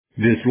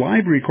This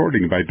live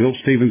recording by Bill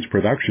Stevens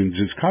Productions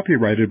is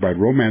copyrighted by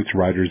Romance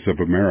Writers of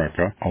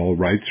America, all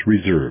rights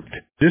reserved.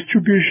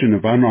 Distribution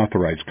of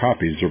unauthorized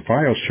copies or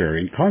file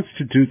sharing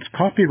constitutes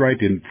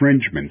copyright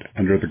infringement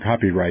under the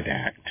Copyright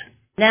Act.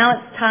 Now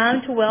it's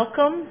time to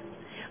welcome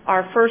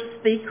our first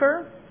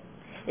speaker.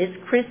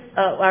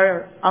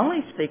 Our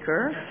only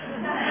speaker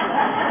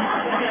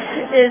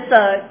is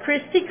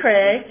Christi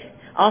Craig,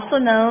 also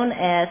known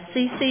as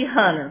C.C.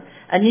 Hunter,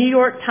 a New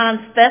York Times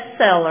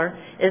bestseller,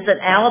 is an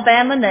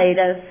Alabama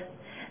native,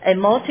 a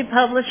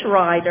multi-published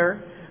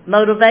writer,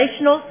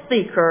 motivational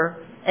speaker,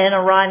 and a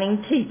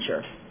writing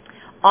teacher.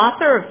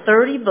 Author of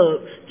 30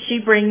 books, she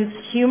brings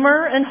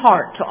humor and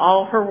heart to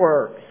all her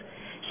works.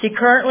 She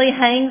currently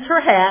hangs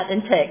her hat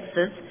in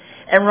Texas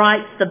and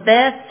writes the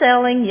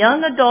best-selling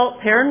young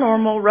adult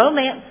paranormal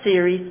romance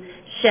series,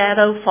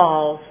 Shadow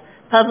Falls,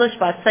 published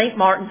by St.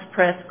 Martin's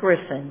Press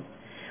Griffin.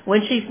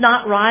 When she's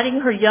not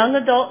writing her young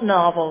adult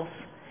novels,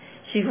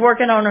 she's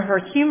working on her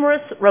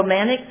humorous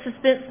romantic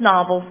suspense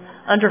novels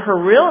under her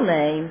real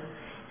name.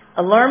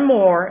 Learn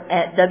more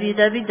at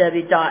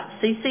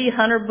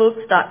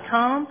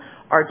www.cchunterbooks.com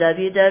or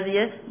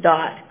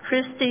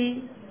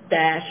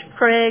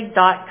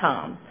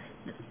www.christi-craig.com.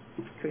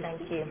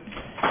 Thank you.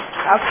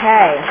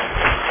 Okay.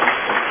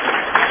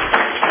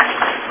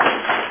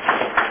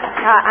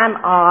 I'm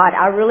odd.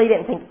 I really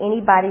didn't think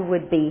anybody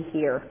would be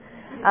here.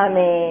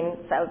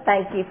 So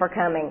thank you for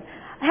coming.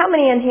 How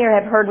many in here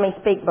have heard me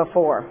speak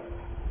before?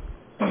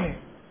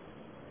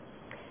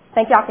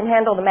 Think y'all can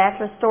handle the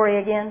mattress story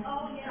again?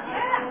 Oh,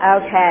 yeah.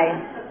 Okay.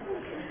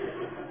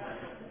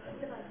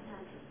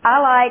 I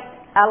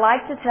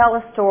like to tell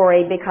a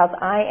story because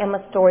I am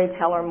a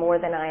storyteller more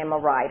than I am a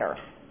writer.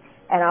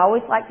 And I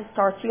always like to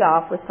start you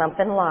off with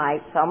something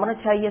light. So I'm going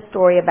to tell you a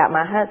story about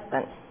my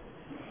husband.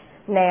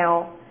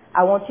 Now,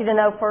 I want you to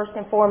know first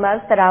and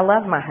foremost that I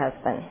love my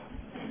husband.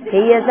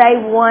 He is a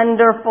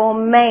wonderful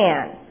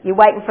man. You're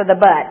waiting for the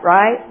but,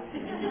 right?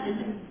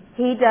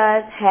 He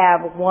does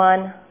have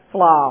one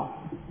flaw.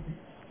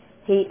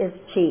 He is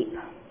cheap.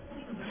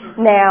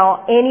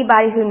 Now,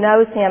 anybody who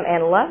knows him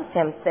and loves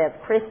him says,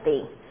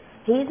 Christi,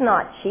 he's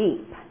not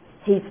cheap.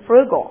 He's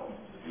frugal.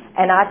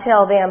 And I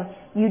tell them,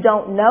 you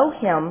don't know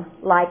him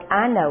like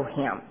I know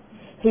him.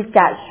 He's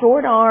got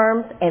short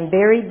arms and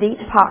very deep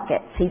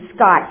pockets. He's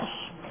Scottish.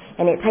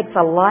 And it takes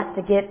a lot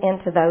to get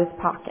into those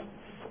pockets.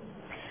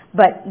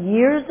 But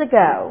years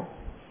ago,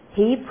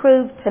 he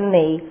proved to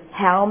me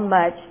how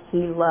much he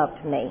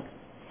loved me.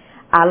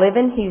 I live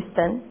in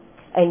Houston,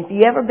 and have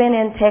you ever been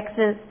in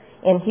Texas,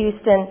 in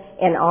Houston,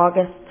 in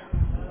August?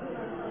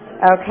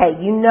 Okay,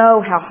 you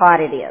know how hot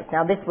it is.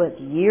 Now, this was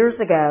years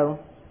ago.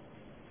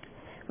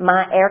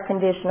 My air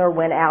conditioner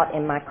went out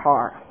in my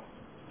car.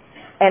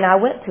 And I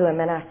went to him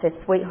and I said,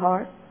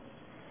 sweetheart,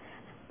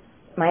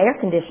 my air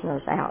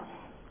conditioner's out.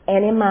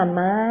 And in my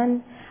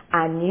mind,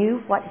 I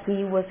knew what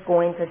he was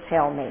going to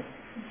tell me.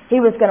 He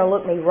was going to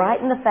look me right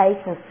in the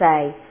face and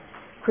say,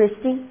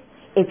 Christi,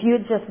 if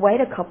you'd just wait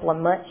a couple of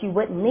months, you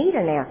wouldn't need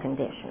an air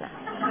conditioner.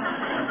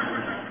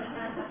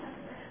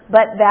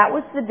 But that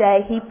was the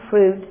day he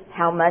proved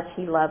how much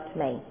he loved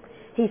me.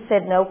 He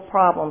said, no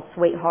problem,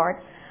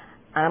 sweetheart.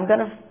 I'm going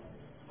to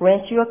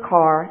rent you a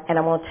car, and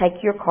I'm going to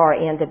take your car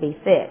in to be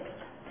fixed.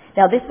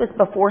 Now, this was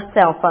before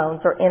cell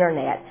phones or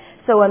internet.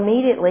 So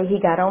immediately he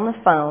got on the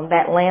phone,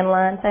 that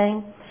landline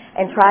thing,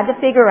 and tried to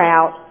figure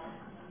out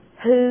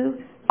who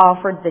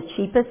offered the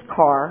cheapest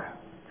car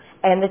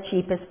and the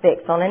cheapest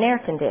fix on an air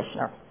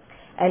conditioner.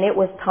 And it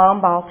was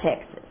Tomball,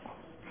 Texas.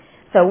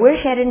 So we're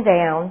heading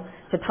down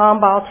to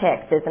Tomball,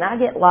 Texas, and I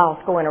get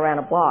lost going around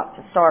a block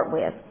to start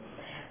with.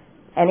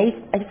 And he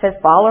says,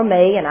 follow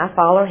me, and I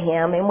follow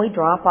him, and we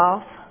drop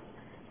off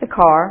the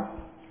car,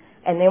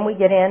 and then we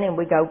get in and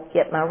we go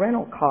get my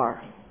rental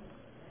car.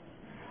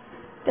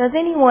 Does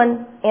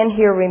anyone in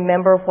here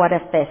remember what a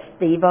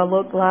Festiva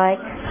looked like?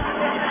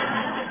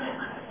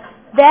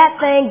 That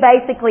thing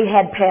basically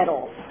had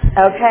pedals,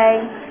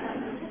 okay?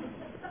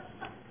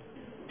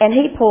 And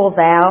he pulls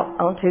out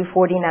on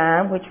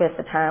 249, which at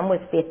the time was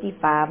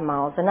 55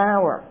 miles an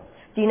hour.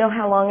 Do you know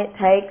how long it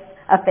takes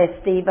a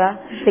Festiva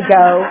to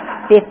go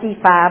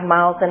 55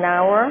 miles an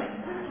hour?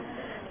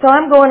 So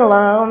I'm going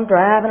along,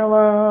 driving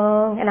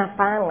along, and I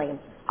finally,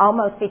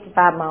 almost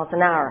 55 miles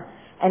an hour.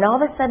 And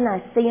all of a sudden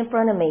I see in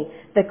front of me,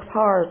 the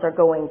cars are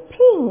going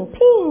ping,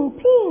 ping,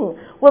 ping.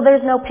 Well,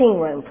 there's no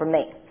ping room for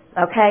me,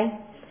 okay?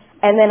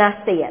 And then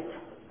I see it.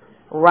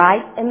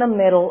 Right in the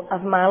middle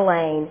of my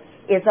lane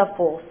is a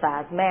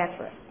full-size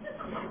mattress.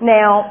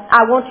 Now,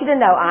 I want you to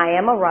know I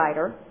am a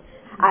writer.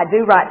 I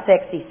do write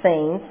sexy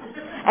scenes.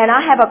 And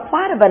I have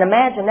quite of an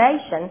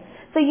imagination.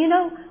 So you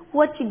know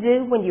what you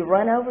do when you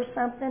run over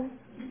something?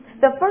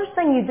 The first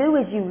thing you do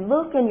is you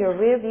look in your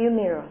rearview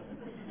mirror.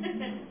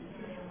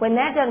 When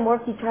that doesn't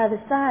work, you try the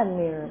side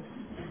mirror.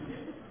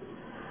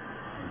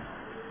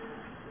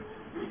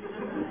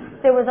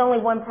 There was only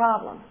one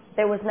problem.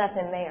 There was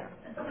nothing there.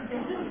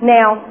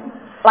 Now,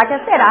 like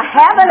I said, I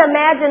have an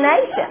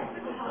imagination.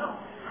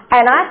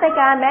 And I think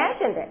I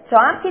imagined it. So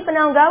I'm keeping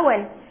on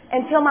going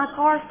until my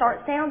car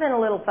starts sounding a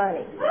little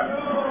funny.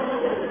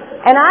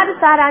 And I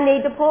decide I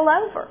need to pull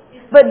over.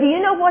 But do you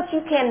know what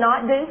you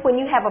cannot do when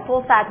you have a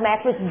full-size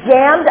mattress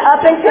jammed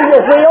up into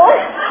your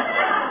wheels?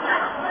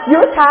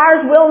 Your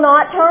tires will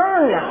not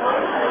turn.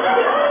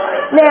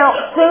 Now,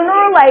 sooner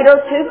or later,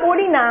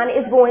 249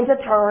 is going to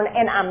turn,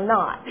 and I'm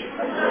not.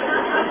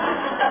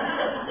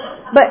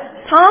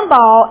 But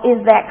Tomball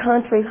is that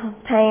country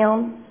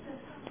town,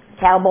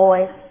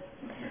 cowboys.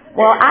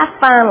 Well, I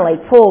finally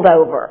pulled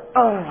over,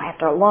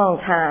 after a long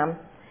time,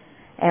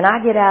 and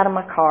I get out of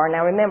my car.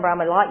 Now, remember,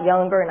 I'm a lot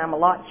younger and I'm a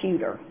lot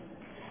cuter.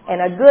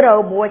 And a good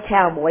old boy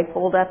cowboy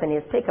pulled up in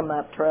his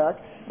pick-em-up truck.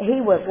 He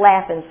was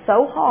laughing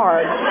so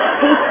hard,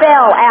 he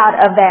fell out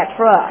of that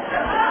truck.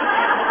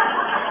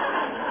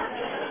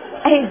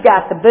 He's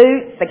got the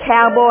boots, the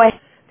cowboy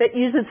that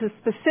uses a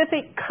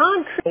specific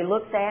concrete. He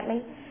looks at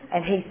me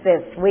and he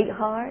says,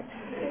 "Sweetheart,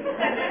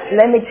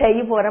 let me tell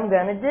you what I'm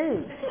going to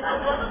do.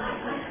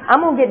 I'm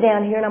going to get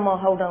down here and I'm going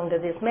to hold on to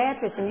this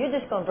mattress and you're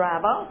just going to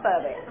drive off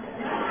of it."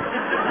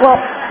 Well,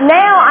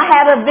 now I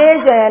have a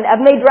vision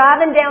of me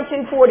driving down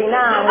 249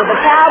 with a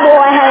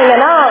cowboy hanging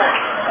on.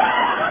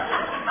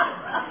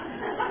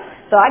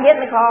 So I get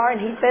in the car and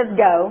he says,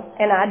 "Go,"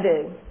 and I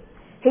do.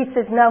 He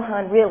says, "No,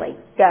 hon, really,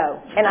 go,"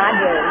 and I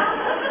do.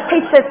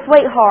 He says,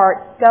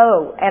 "Sweetheart,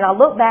 go," and I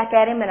look back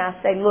at him and I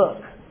say,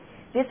 "Look,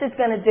 this is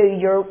going to do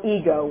your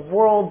ego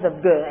worlds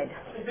of good.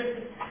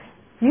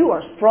 You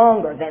are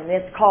stronger than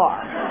this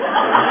car."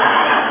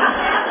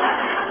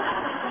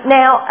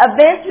 Now,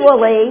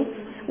 eventually,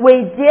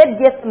 we did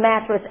get the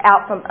mattress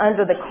out from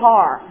under the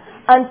car.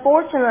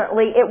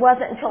 Unfortunately, it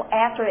wasn't until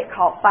after it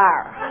caught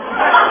fire.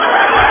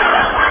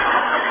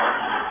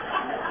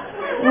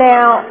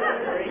 Now,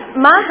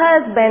 my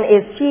husband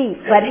is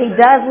cheap, but he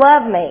does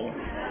love me.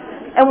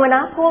 And when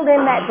I pulled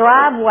in that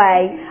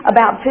driveway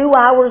about 2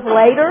 hours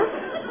later,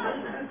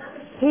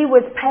 he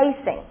was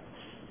pacing.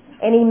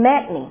 And he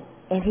met me.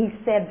 And he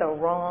said the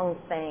wrong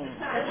thing.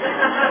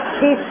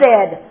 He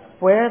said,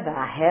 "Where the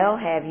hell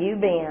have you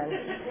been?"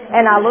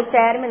 And I looked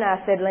at him and I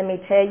said, "Let me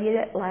tell you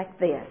it like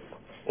this.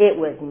 It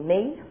was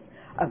me,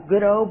 a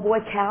good old boy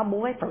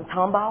cowboy from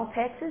Tomball,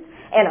 Texas,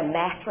 and a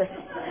mattress.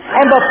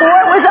 And before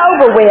it was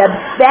over with,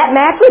 that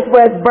mattress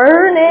was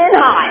burning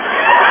hot."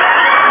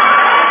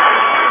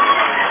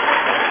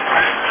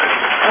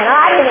 And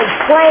I didn't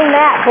explain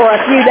that for a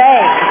few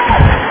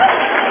days.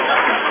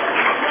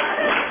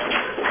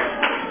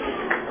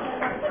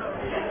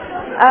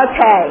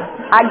 Okay,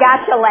 I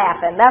got you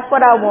laughing. That's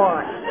what I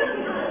want.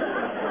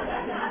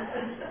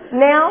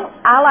 Now,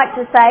 I like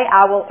to say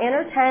I will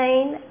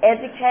entertain,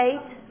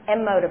 educate,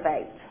 and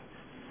motivate.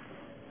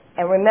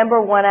 And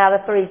remember, 1 out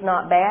of 3 is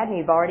not bad, and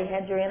you've already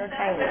had your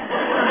entertainment.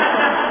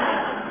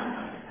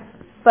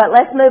 But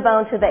let's move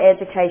on to the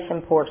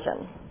education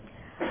portion.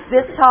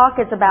 This talk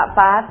is about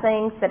 5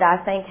 things that I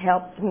think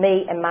helped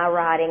me in my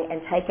writing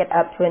and take it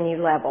up to a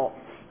new level.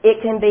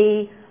 It can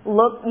be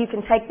you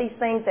can take these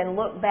things and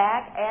look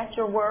back at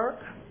your work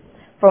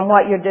from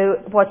what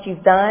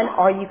you've done,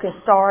 or you can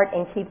start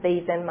and keep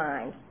these in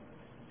mind.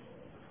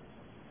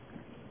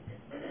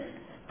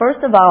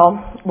 First of all,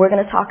 we're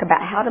going to talk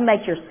about how to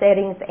make your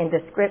settings and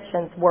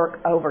descriptions work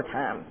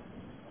overtime.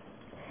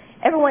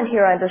 Everyone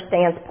here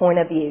understands point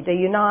of view, do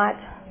you not?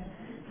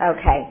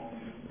 Okay.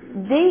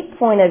 The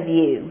point of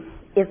view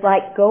is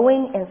like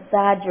going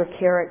inside your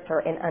character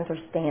and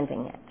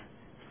understanding it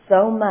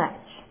so much.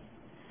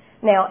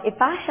 Now,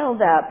 if I held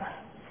up,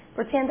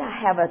 pretend I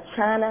have a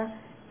china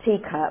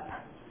teacup,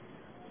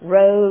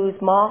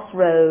 moss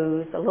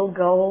rose, a little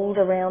gold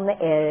around the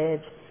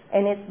edge,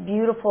 and it's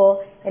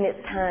beautiful, and it's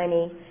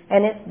tiny,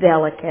 and it's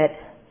delicate.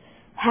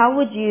 How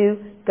would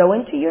you go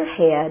into your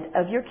head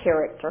of your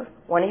character,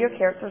 one of your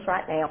characters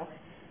right now,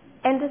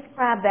 and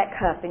describe that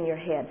cup in your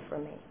head for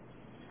me?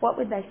 What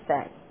would they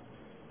say?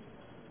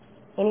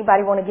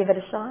 Anybody want to give it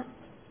a shot?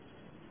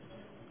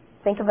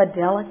 Think of a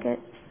delicate...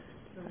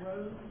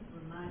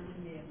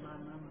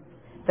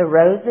 The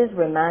roses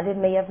reminded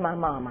me of my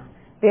mama.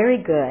 Very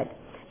good.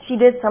 She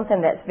did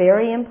something that's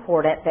very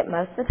important that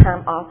most of the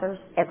time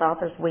as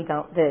authors we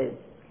don't do.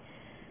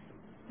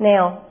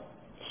 Now,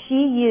 she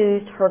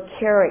used her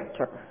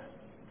character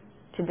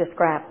to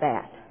describe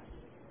that.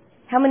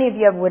 How many of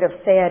you would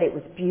have said it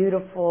was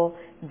beautiful,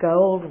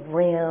 gold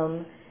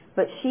rim,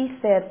 but she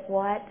said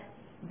what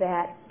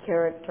that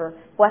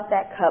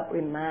cup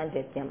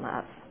reminded them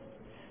of.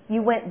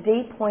 You went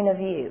deep point of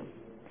view.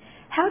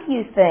 How do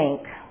you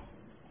think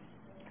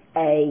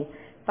a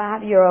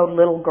 5-year-old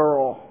little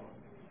girl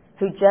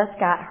who just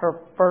got her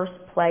first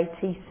play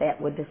tea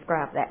set would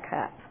describe that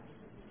cup?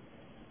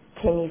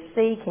 Can you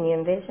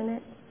envision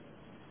it?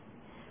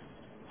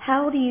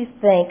 How do you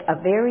think a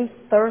very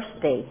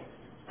thirsty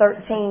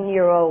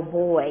 13-year-old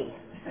boy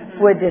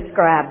would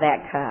describe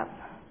that cup?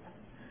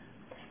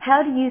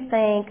 How do you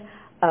think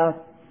a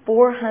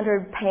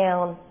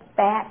 400-pound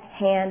fat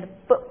hand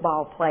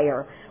football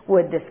player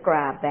would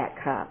describe that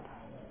cup?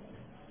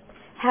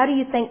 How do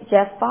you think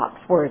Jeff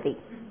Foxworthy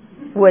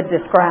would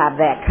describe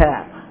that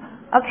cup?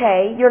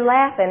 Okay, you're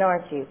laughing,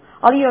 aren't you?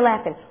 All of you are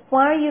laughing.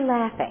 Why are you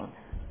laughing?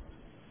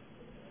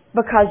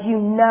 Because you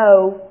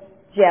know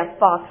Jeff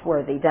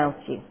Foxworthy, don't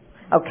you?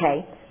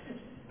 Okay.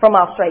 From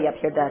Australia up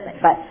here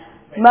doesn't. But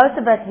most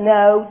of us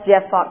know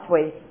Jeff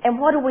Foxworthy. And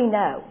what do we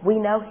know? We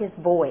know his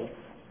voice,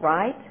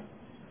 right?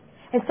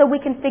 And so we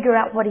can figure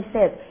out what he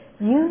says.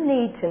 You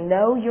need to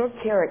know your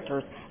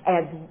characters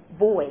as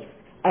voice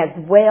as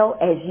well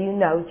as you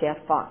know Jeff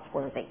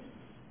Foxworthy.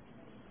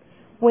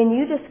 When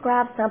you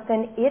describe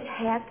something, it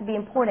has to be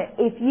important.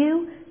 If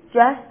you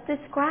just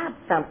describe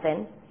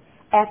something,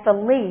 at the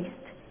least,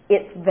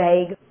 it's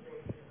vague.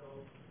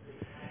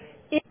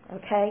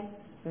 Okay?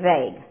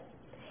 Vague.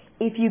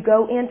 If you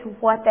go into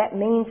what that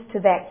means to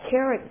that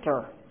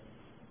character,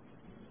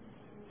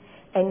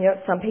 and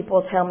some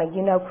people tell me,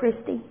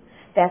 Christi,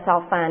 that's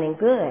all fine and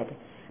good,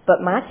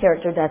 but my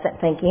character doesn't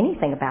think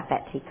anything about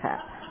that teacup.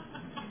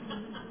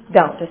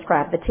 Don't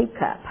describe the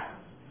teacup.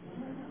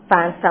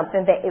 Find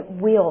something that it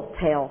will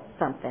tell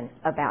something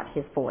about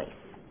his voice.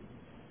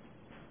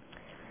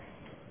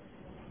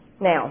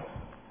 Now,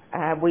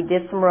 we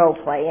did some role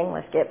playing.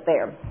 Let's get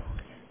there.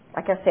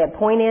 Like I said,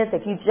 point is,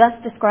 if you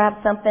just describe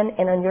something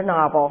in your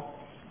novel,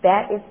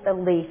 that is the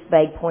least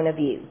vague point of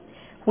view.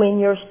 When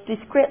your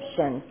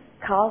description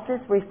causes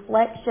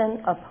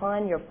reflection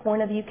upon your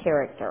point of view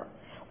character,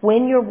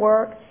 when you're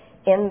working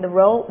in the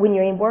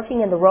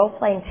role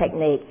playing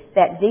technique,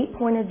 that deep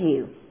point of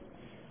view,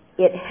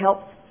 it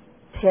helps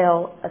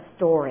tell a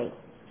story.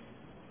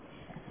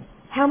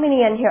 How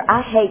many in here,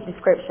 I hate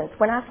descriptions.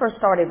 When I first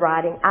started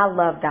writing, I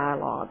loved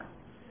dialogue.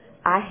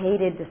 I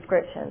hated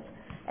descriptions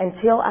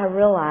until I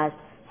realized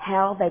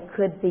how they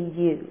could be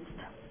used.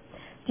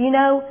 Do you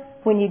know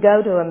when you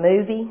go to a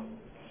movie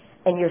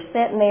and you're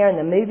sitting there and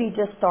the movie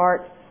just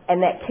starts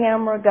and that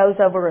camera goes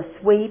over a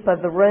sweep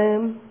of the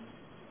room?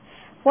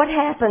 What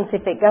happens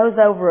if it goes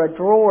over a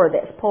drawer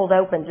that's pulled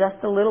open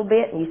just a little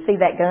bit and you see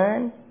that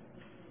gun?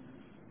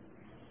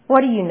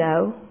 What do you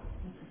know?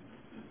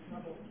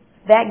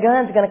 That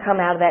gun's going to come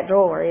out of that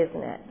drawer,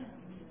 isn't it?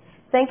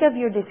 Think of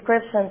your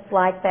descriptions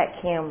like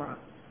that camera.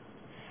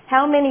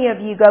 How many of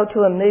you go to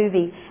a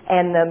movie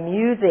and the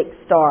music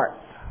starts,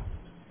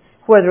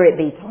 whether it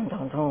be dun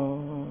dun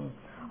dun,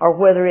 or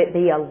whether it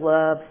be a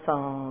love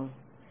song,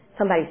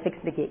 somebody's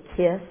fixing to get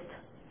kissed,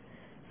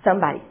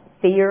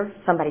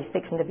 somebody's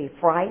fixing to be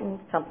frightened,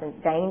 something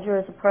danger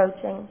is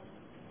approaching.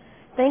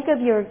 Think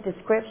of your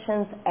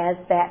descriptions as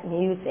that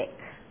music.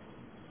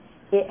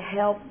 It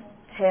helps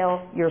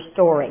tell your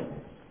story.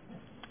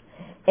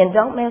 And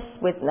don't mess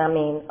with,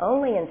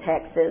 only in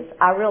Texas,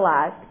 I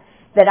realized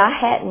that I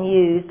hadn't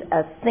used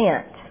a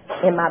scent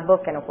in my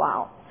book in a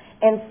while.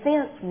 And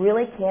scents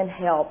really can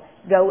help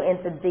go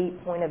into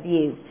deep point of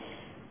view.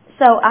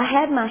 So I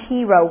had my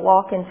hero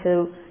walk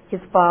into his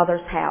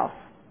father's house.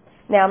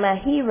 Now my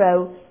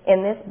hero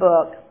in this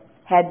book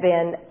had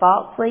been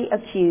falsely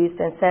accused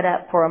and set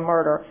up for a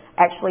murder,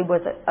 actually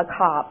was a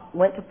cop,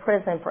 went to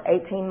prison for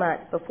 18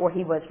 months before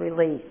he was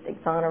released,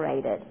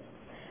 exonerated.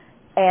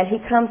 And he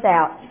comes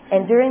out,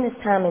 and during this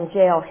time in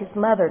jail, his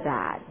mother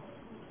died.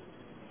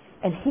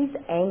 And he's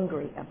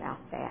angry about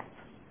that.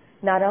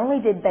 Not only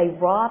did they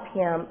rob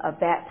him of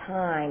that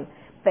time,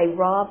 they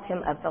robbed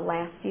him of the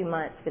last few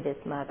months with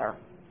his mother.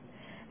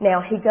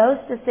 Now, he goes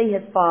to see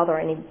his father,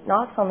 and he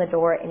knocks on the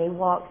door, and he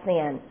walks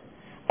in.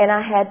 And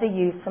I had to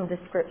use some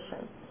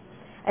descriptions.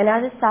 And I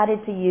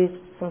decided to use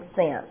some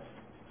scents.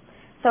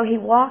 So he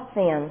walks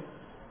in,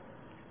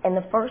 and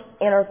the first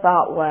inner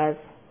thought was,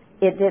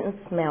 it didn't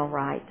smell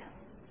right.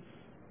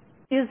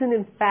 Isn't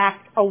in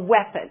fact a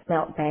weapon. It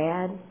smelled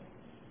bad.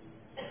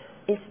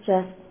 It's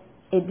just,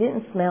 it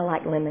didn't smell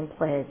like Lemon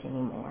Pledge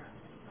anymore.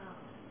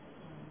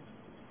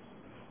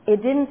 It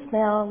didn't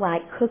smell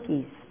like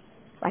cookies,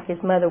 like his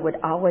mother would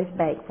always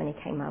bake when he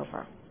came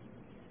over.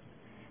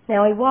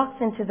 Now he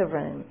walks into the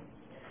room,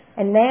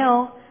 and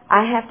now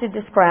I have to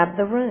describe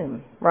the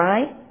room,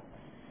 right?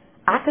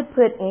 I could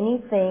put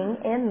anything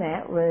in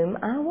that room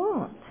I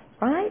want,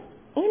 right?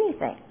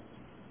 Anything.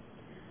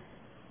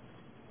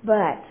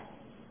 But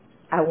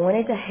I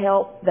wanted to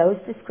help those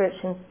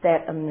descriptions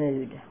set a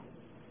mood.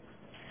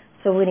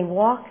 So when he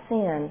walks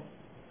in,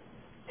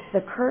 the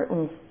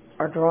curtains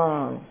are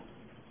drawn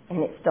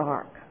and it's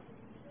dark.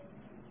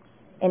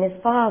 And his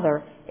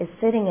father is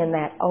sitting in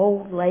that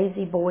old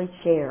lazy boy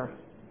chair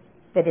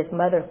that his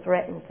mother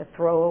threatened to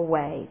throw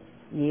away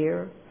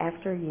year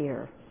after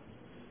year.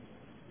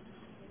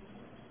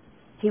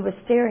 He was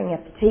staring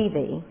at the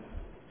TV.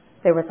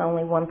 There was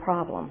only one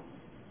problem.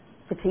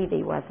 The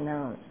TV wasn't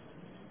on.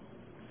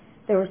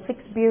 There were 6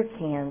 beer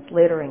cans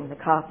littering the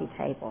coffee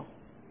table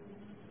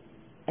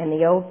and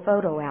the old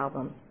photo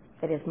album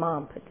that his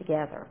mom put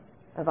together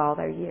of all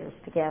their years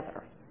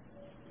together.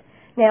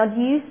 Now,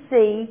 do you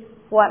see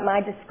what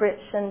my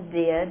description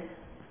did?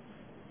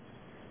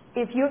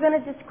 If you're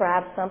going to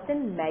describe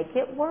something, make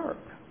it work.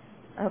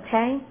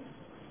 Okay?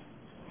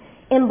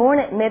 In Born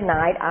at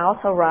Midnight, I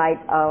also write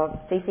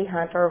C.C.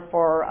 Hunter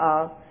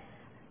for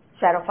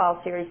Shadow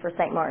Fall series for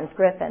St. Martin's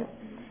Griffin.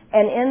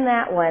 And in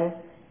that one,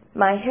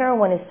 my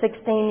heroine is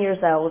 16 years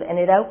old, and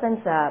it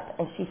opens up,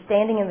 and she's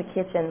standing in the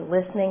kitchen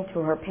listening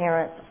to her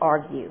parents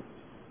argue.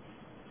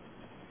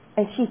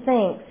 And she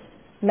thinks,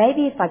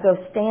 Maybe if I go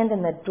stand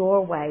in the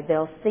doorway,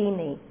 they'll see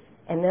me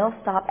and they'll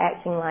stop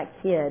acting like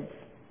kids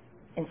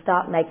and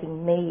stop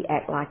making me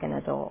act like an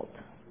adult.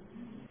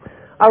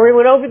 We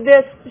went over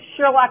this.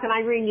 Sherlock and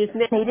Irene used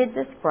Needed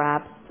to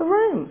describe the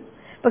room.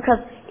 Because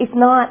it's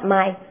not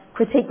my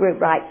critique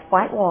group writes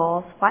white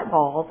walls,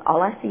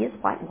 all I see is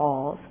white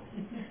walls.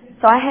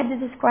 So I had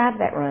to describe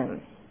that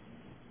room.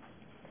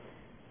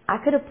 I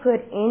could have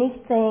put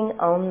anything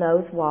on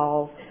those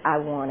walls I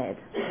wanted.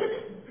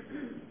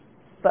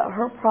 But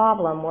her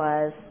problem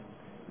was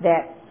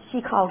that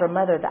she called her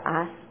mother the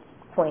ice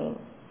queen.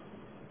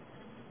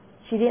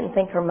 She didn't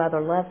think her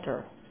mother loved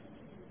her.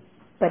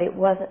 But it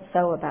wasn't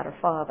so about her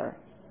father.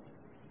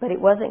 But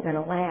it wasn't going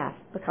to last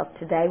because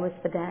today was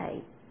the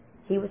day.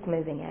 He was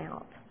moving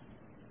out.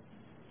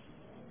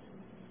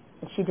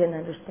 And she didn't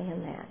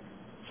understand that.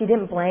 She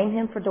didn't blame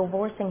him for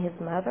divorcing his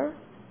mother.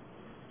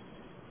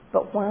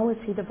 But why was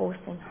he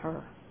divorcing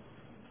her?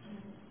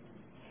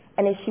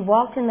 And as she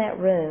walked in that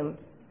room,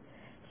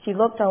 she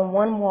looked on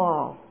one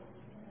wall,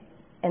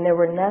 and there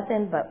were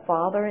nothing but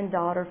father and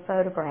daughter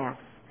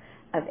photographs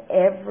of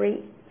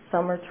every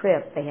summer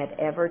trip they had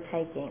ever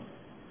taken.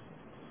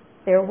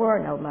 There were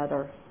no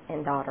mother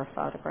and daughter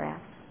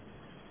photographs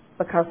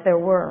because there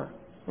were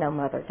no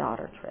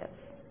mother-daughter trips.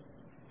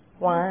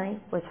 Why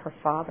was her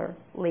father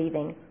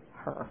leaving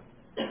her?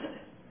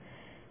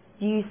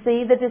 Do you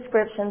see the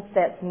description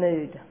sets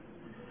mood,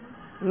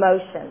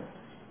 motion?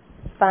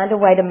 Find a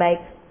way to make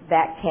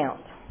that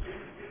count.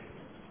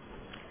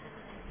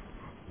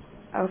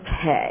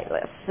 Okay,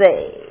 let's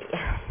see.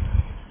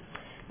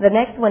 The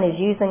next one is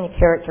using the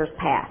character's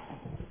past.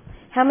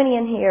 How many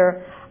in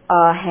here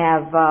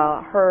have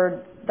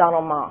heard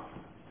Donald Moss?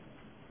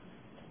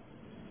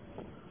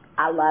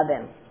 I love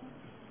him.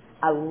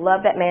 I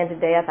love that man to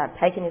death. I've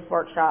taken his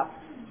workshop.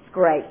 It's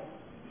great.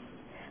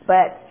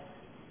 But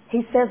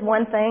he says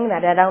one thing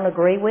that I don't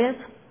agree with,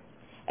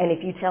 and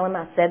if you tell him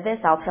I said this,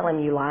 I'll tell him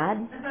you lied.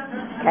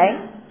 Okay?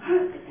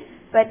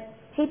 But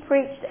he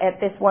preached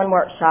at this one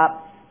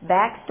workshop,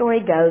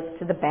 backstory goes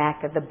to the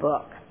back of the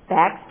book.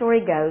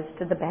 Backstory goes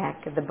to the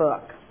back of the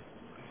book.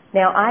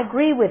 Now, I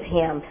agree with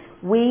him.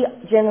 We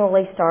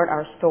generally start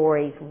our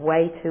stories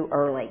way too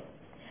early.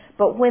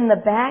 But when the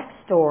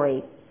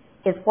backstory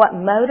is what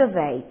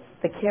motivates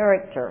the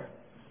character,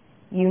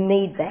 you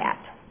need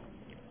that.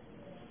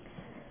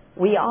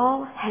 We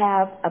all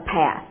have a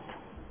past.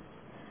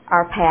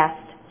 Our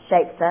past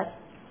shapes us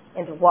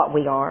into what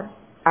we are.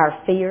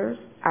 Our fears,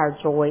 our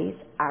joys,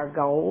 our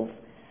goals,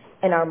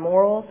 and our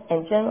morals,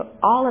 and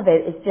all of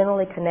it is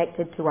generally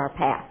connected to our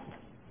past.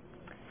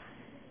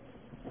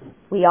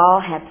 We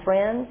all have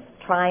friends,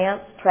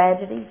 triumphs,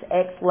 tragedies,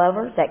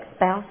 ex-lovers,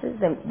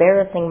 ex-spouses,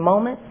 embarrassing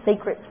moments,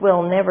 secrets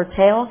we'll never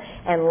tell,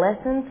 and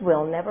lessons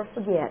we'll never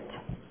forget.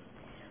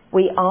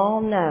 We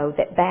all know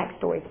that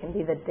backstory can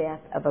be the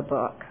death of a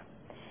book.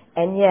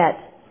 And yet,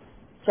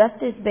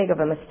 just as big of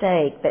a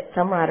mistake that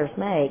some writers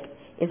make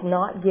is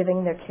not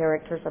giving their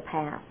characters a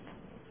past.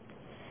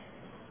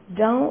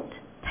 Don't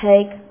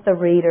take the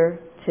reader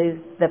to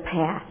the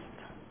past.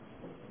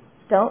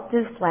 Don't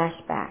do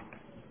flashback.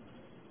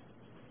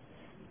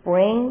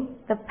 Bring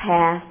the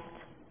past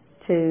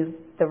to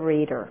the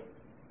reader.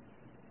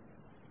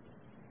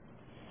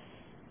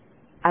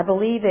 I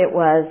believe it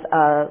was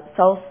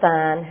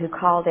Solstein who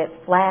called it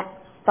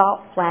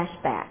thought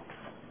flashbacks.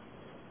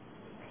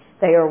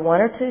 They are one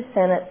or two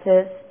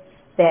sentences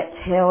that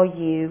tell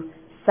you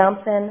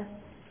something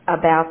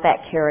about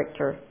that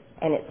character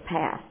and its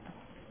past.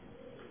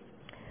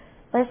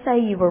 Let's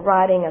say you were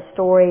writing a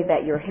story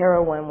that your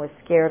heroine was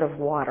scared of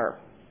water,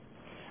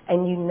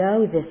 and you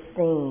know this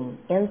scene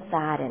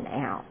inside and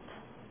out.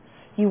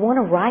 You want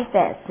to write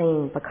that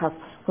scene because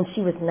when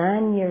she was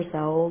 9 years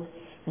old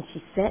and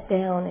she sat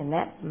down in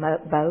that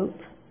boat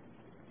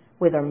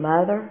with her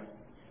mother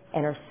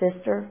and her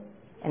sister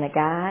and a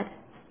guide,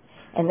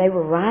 and they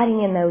were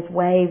riding in those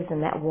waves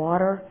in that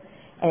water,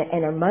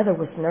 and her mother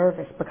was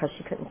nervous because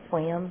she couldn't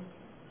swim.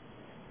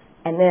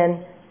 And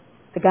then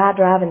the guy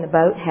driving the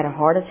boat had a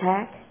heart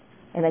attack,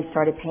 and they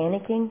started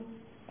panicking,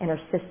 and her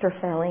sister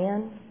fell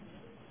in,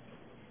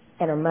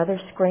 and her mother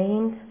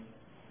screamed,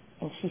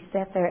 and she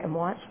sat there and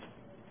watched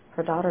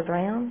her daughter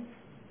drown.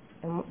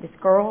 And this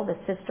girl, the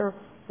sister,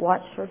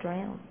 watched her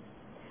drown.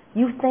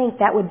 You think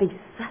that would be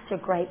such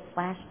a great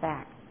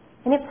flashback,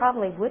 and it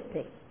probably would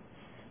be.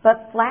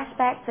 But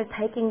flashbacks are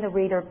taking the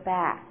reader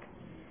back.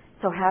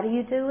 So how do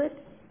you do it?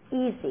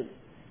 Easy.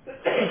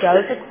 She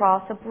goes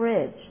across a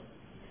bridge.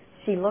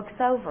 She looks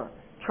over,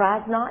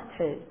 tries not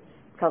to,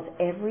 because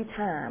every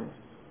time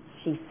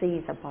she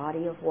sees a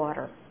body of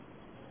water,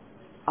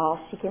 all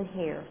she can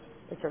hear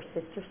is her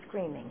sister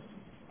screaming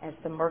as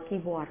the murky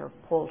water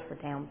pulls her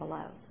down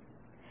below.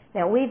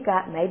 Now we've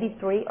got maybe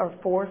 3 or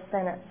 4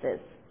 sentences,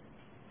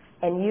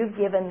 and you've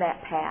given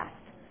that past.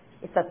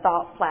 It's a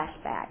thought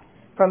flashback.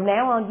 From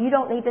now on, you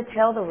don't need to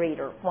tell the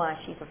reader why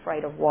she's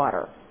afraid of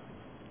water.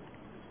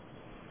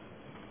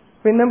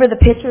 Remember the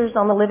pictures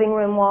on the living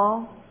room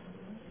wall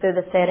through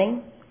the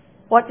setting?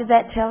 What did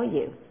that tell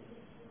you?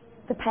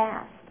 The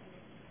past.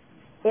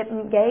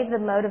 It gave the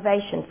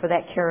motivation for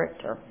that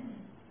character.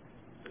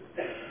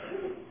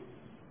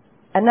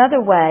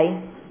 Another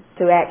way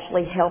to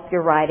actually help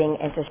your writing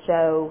and to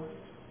show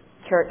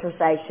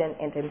characterization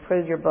and to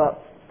improve your book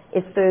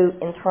is through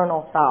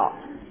internal thought.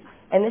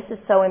 And this is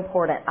so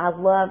important. I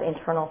love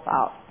internal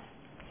thought.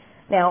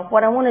 Now,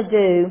 what I want to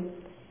do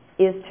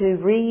is to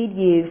read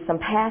you some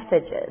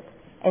passages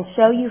and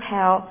show you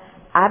how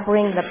I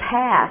bring the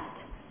past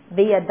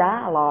via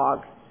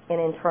dialogue and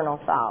internal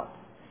thought.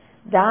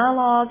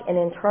 Dialogue and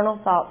internal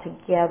thought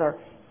together,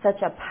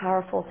 such a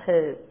powerful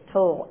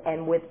tool.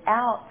 And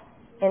without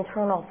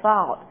internal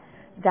thought,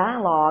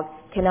 dialogue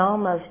can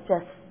almost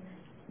just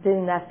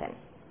do nothing.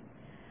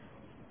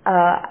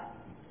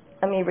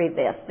 Let me read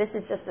this. This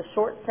is just a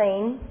short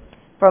scene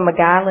from a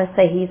guy, let's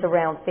say he's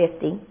around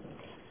 50,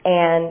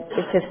 and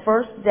it's his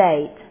first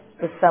date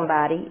with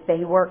somebody that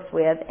he works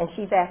with, and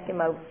she's asked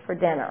him over for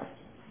dinner.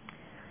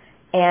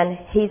 And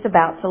he's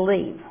about to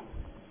leave.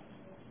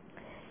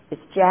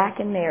 It's Jack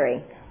and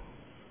Mary.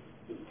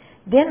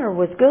 Dinner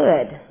was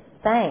good,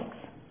 thanks,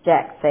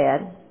 Jack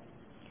said.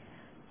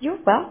 You're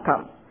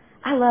welcome.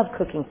 I love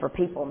cooking for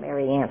people,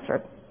 Mary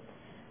answered.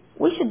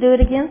 We should do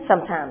it again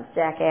sometimes,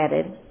 Jack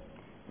added.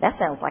 That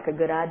sounds like a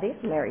good idea,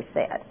 Mary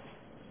said.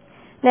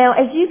 Now,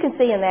 as you can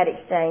see in that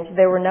exchange,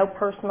 there were no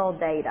personal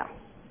data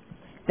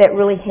that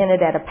really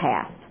hinted at a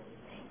past.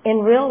 In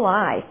real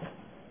life,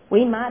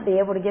 we might be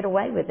able to get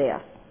away with this.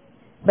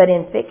 But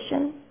in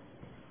fiction,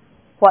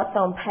 what's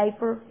on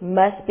paper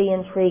must be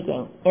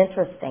intriguing,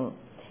 interesting.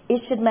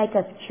 It should make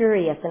us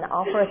curious and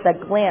offer us a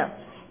glimpse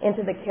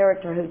into the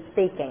character who's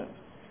speaking.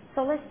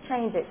 So let's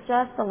change it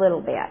just a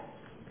little bit.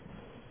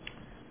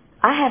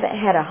 I haven't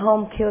had a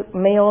home-cooked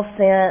meal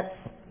since ...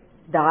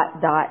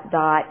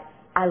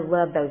 I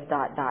love those ...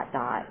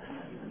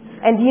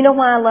 And do you know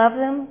why I love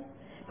them?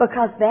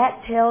 Because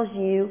that tells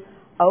you,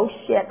 oh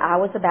shit, I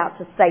was about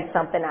to say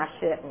something I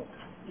shouldn't.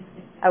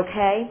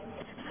 Okay?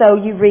 So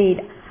you read,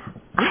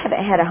 I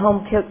haven't had a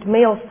home-cooked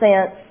meal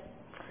since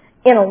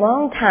in a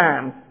long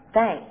time.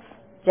 Thanks,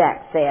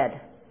 Jack said.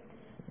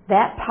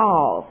 That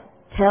pause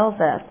tells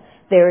us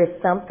there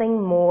is something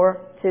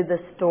more to the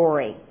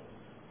story.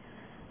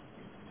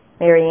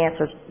 Mary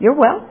answers, you're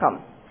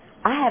welcome.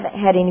 I haven't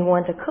had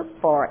anyone to cook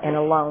for in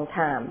a long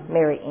time,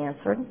 Mary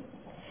answered.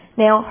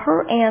 Now,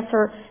 her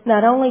answer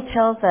not only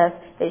tells us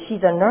that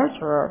she's a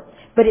nurturer,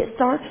 but it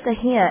starts to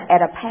hint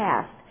at a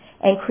past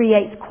and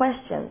creates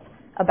questions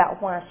about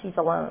why she's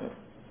alone.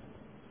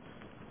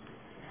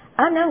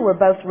 I know we're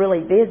both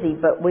really busy,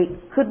 but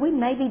could we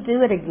maybe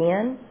do it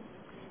again?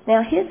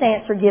 Now, his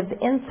answer gives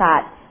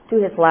insight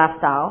to his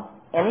lifestyle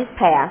and his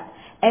past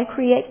and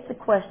creates the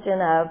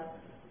question of,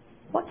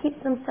 what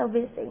keeps them so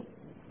busy?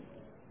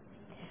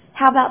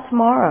 How about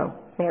tomorrow?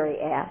 Mary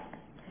asked.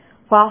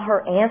 While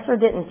her answer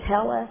didn't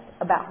tell us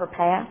about her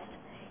past,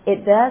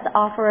 it does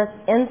offer us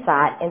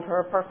insight into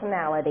her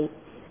personality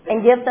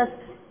and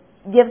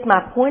gives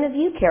my point of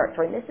view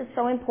character, and this is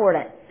so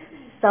important,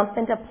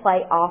 something to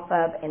play off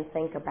of and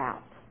think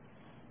about.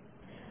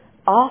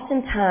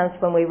 Oftentimes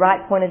when we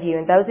write point of view,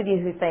 and those of you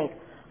who think,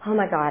 oh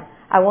my God,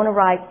 I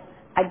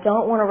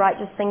don't want to write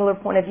just singular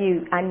point of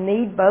view. I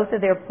need both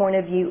of their point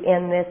of view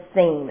in this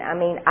scene. I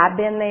mean, I've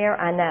been there,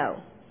 I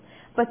know.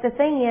 But the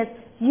thing is,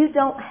 you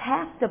don't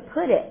have to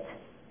put it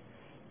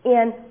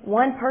in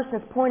one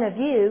person's point of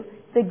view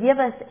to give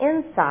us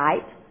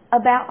insight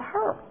about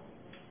her.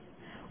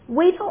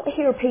 We don't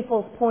hear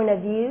people's point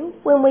of view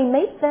when we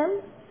meet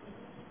them.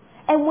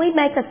 And we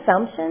make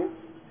assumptions.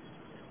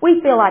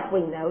 We feel like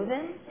we know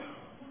them.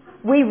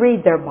 We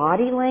read their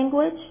body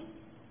language.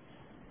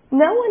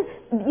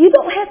 You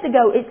don't have to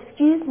go,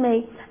 excuse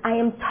me, I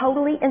am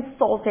totally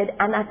insulted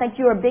and I think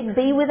you're a big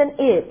bee with an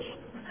itch.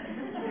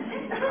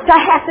 So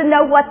I have to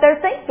know what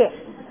they're thinking.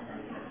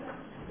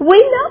 We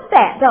know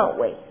that, don't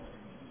we?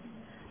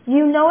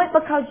 You know it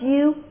because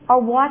you are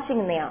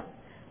watching them.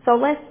 So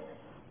let's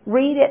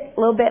read it a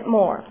little bit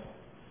more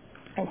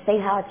and see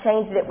how I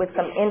changed it with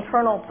some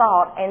internal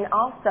thought and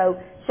also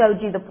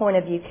showed you the point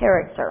of view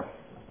character.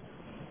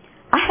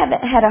 I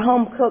haven't had a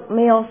home-cooked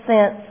meal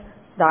since ...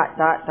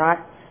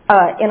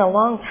 in a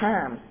long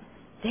time.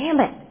 Damn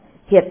it.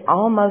 He had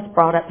almost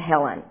brought up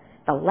Helen.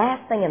 The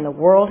last thing in the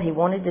world he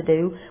wanted to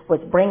do was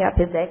bring up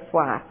his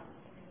ex-wife.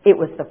 It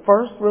was the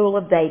first rule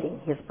of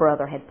dating, his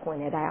brother had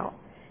pointed out.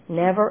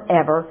 Never,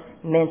 ever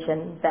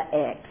mention the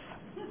ex.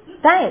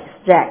 Thanks,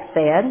 Jack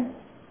said.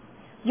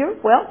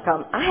 You're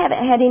welcome. I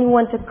haven't had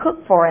anyone to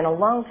cook for in a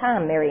long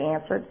time, Mary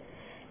answered.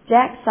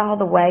 Jack saw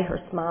the way her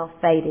smile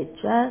faded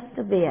just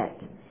a bit,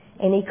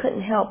 and he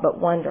couldn't help but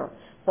wonder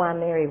why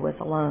Mary was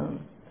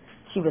alone.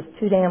 She was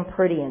too damn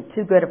pretty and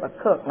too good of a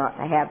cook not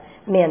to have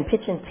men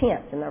pitching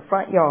tents in their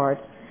front yard.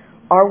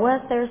 Or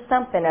was there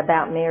something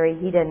about Mary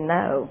he didn't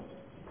know?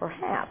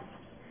 Perhaps.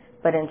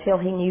 But until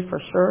he knew for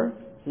sure,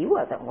 he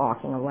wasn't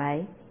walking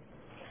away.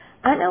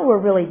 I know we're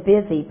really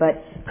busy,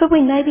 but could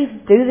we maybe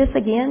do this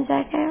again,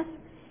 Jack asked?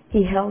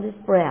 He held his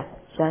breath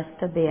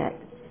just a bit,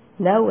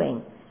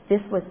 knowing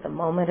this was the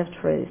moment of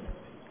truth.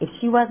 If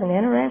she wasn't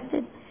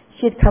interested,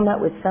 she'd come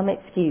up with some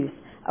excuse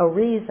a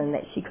reason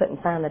that she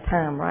couldn't find the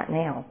time right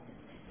now.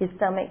 His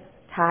stomach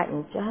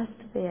tightened just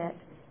a bit,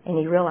 and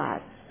he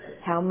realized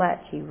how much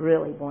he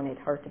really wanted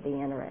her to be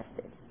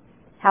interested.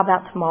 How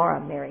about tomorrow,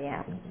 Mary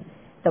asked.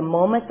 The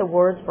moment the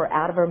words were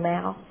out of her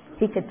mouth,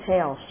 he could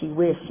tell she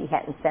wished she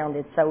hadn't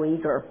sounded so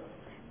eager.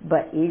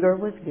 But eager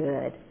was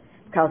good,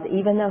 because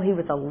even though he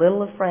was a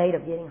little afraid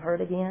of getting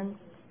hurt again,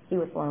 he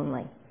was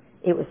lonely.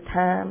 It was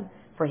time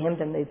for him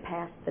to move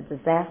past the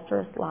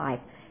disastrous life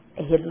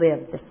that he'd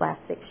lived this last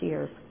 6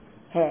 years.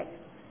 Heck,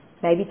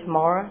 maybe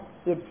tomorrow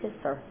he'd kiss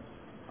her.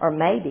 Or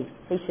maybe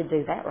he should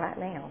do that right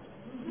now.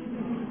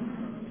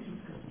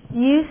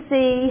 You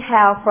see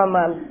how from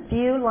a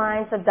few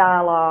lines of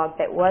dialogue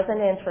that wasn't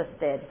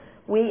interested,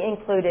 we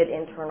included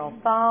internal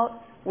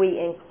thought, we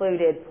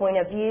included point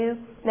of view.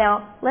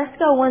 Now, let's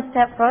go one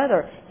step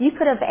further. You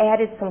could have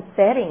added some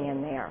setting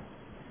in there.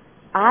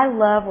 I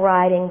love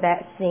writing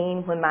that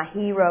scene when my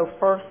hero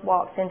first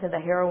walks into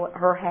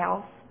her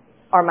house,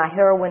 or my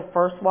heroine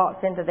first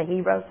walks into the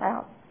hero's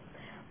house,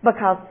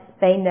 because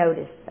they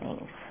notice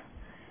things.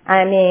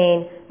 I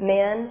mean,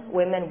 men,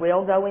 women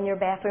will go in your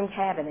bathroom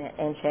cabinet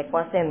and check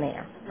what's in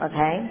there,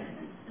 okay?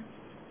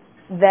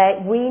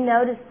 That we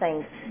notice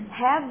things.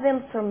 Have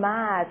them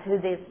surmise who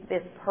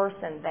this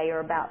person they are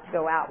about to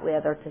go out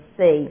with or to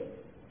see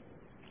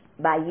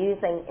by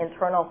using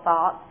internal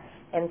thoughts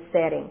and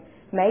setting.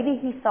 Maybe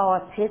he saw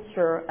a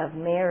picture of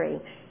Mary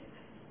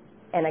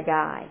and a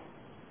guy.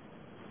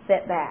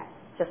 Set back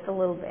just a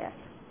little bit.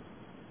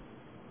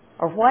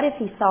 Or what if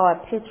he saw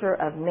a picture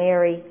of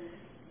Mary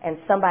and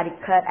somebody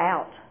cut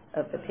out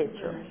of the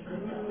picture?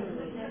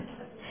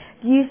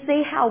 Do you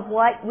see how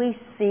what we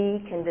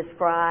see can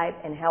describe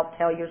and help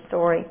tell your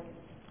story?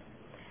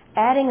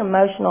 Adding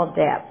emotional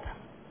depth.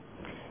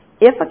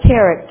 If a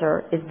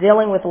character is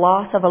dealing with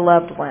loss of a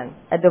loved one,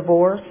 a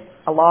divorce,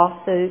 a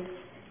lawsuit,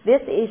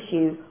 this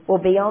issue will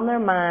be on their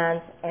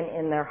minds and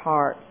in their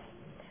hearts.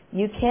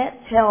 You can't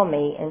tell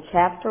me in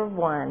chapter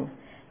 1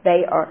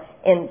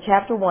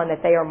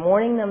 that they are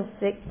mourning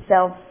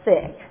themselves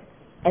sick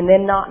and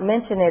then not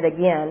mention it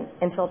again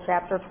until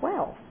chapter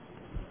 12.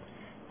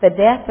 The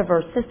death of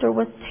her sister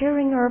was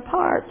tearing her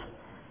apart.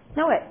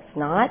 No, it's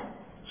not.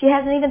 She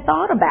hasn't even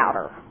thought about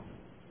her.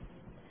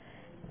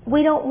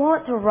 We don't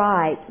want to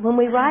write. When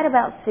we write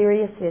about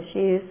serious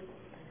issues,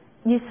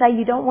 you say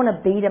you don't want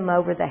to beat them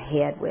over the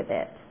head with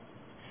it.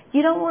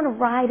 You don't want to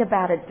write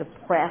about a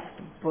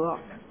depressed book.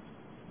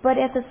 But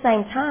at the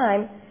same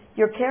time,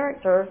 your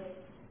character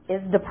is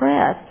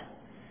depressed.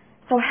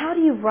 So how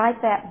do you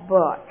write that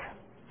book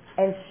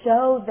and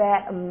show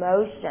that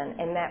emotion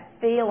and that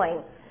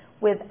feeling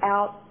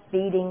without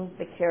beating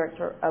the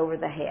character over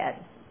the head?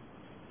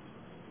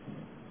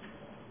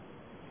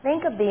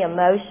 Think of the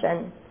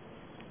emotion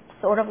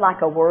sort of like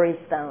a worry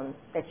stone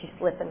that you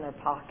slip in their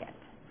pocket.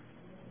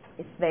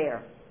 It's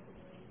there.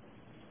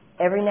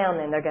 Every now and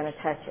then they're going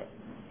to touch it.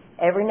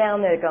 Every now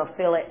and then they're going to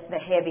feel it, the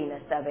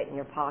heaviness of it in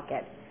your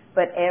pocket.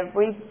 But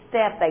every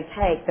step they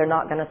take, they're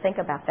not going to think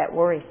about that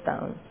worry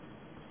stone.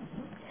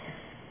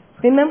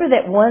 Remember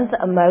that one's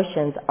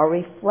emotions are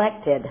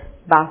reflected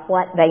by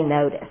what they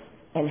notice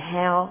and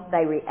how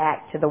they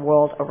react to the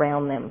world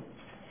around them.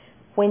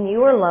 When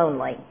you are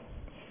lonely,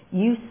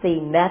 you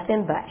see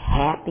nothing but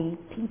happy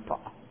people.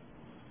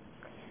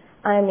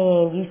 I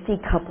mean, you see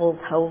couples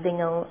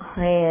holding on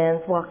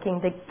hands,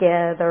 walking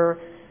together.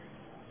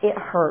 It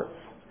hurts.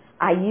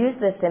 I use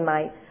this in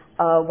my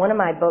one of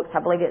my books. I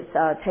believe it's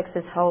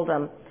Texas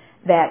Hold'em.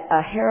 That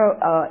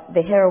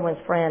the heroine's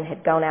friend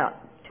had gone out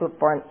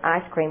for an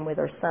ice cream with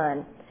her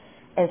son,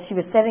 and she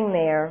was sitting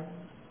there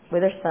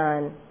with her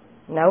son,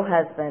 no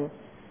husband,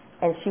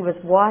 and she was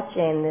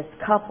watching this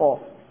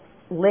couple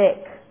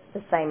lick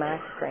the same ice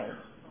cream.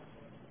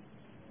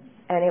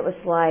 And it was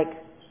like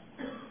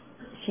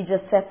she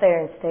just sat there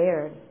and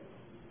stared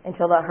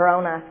until her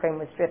own ice cream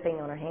was dripping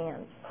on her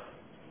hands.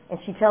 And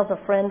she tells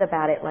a friend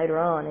about it later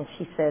on, and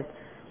she says,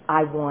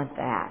 I want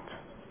that.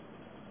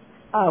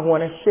 I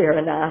want to share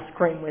an ice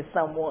cream with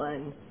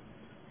someone.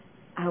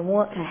 I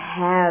want to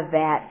have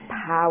that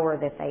power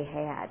that they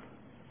had.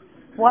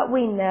 What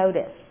we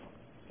notice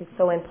is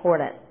so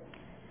important.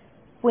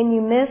 When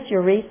you miss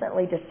your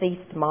recently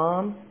deceased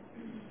mom,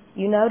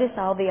 you notice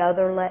all the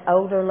other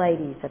older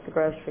ladies at the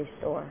grocery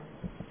store.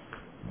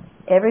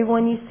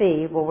 Everyone you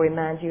see will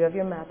remind you of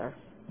your mother.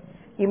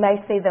 You may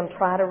see them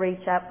try to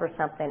reach up for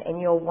something, and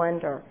you'll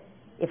wonder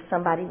if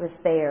somebody was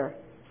there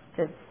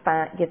to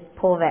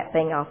pull that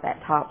thing off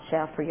that top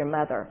shelf for your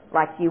mother,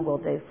 like you will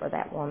do for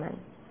that woman.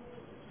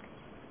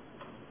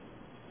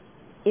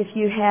 If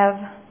you have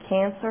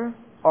cancer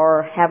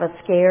or have a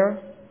scare,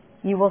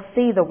 you will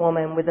see the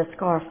woman with a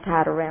scarf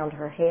tied around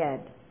her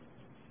head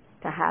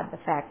to hide the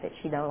fact that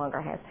she no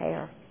longer has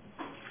hair.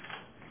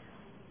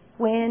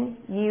 When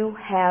you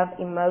have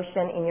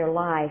emotion in your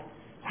life,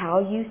 how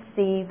you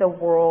see the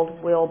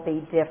world will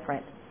be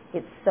different.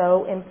 It's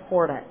so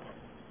important.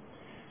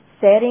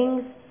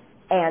 Settings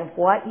and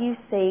what you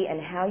see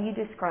and how you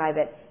describe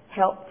it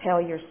help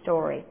tell your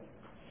story.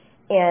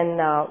 In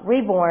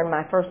Reborn,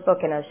 my first book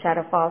in a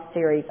Shadow Falls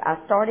series, I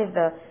started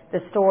the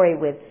story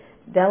with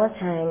Della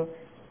Tang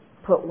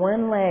put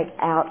one leg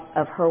out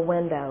of her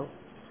window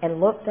and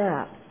looked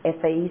up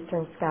at the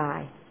eastern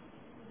sky,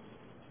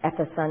 at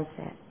the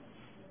sunset.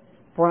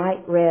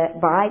 Bright red,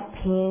 bright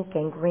pink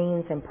and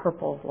greens and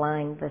purples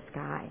lined the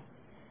sky.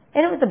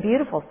 And it was a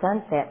beautiful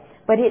sunset,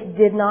 but it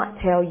did not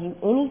tell you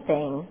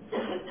anything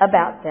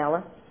about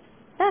Della.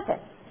 Nothing.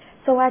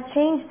 So I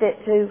changed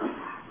it to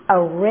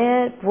a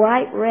red,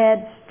 bright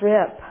red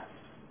strip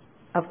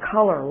of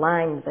color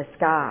lined the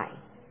sky,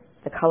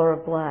 the color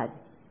of blood.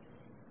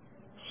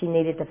 She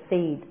needed to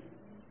feed.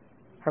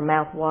 Her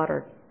mouth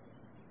watered,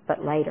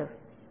 but later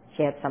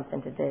she had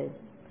something to do.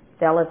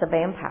 Della's a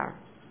vampire.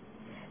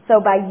 So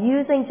by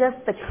using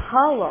just the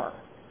color,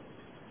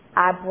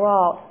 I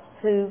brought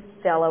who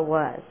Della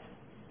was.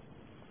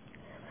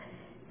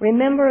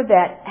 Remember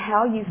that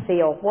how you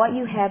feel, what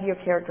you have your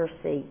character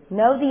see.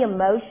 Know the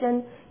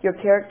emotion your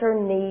character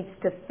needs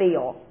to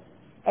feel.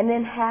 And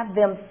then have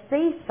them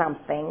see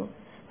something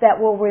that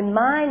will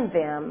remind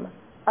them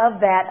of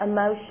that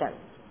emotion.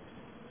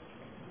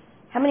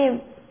 How many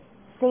have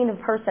seen a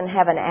person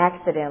have an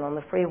accident on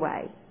the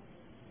freeway?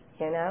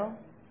 You know?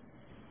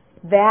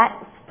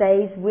 That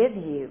stays with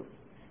you.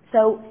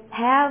 So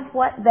have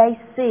what they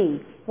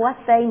see, what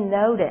they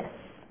notice,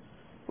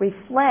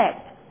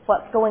 reflect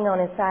what's going on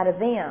inside of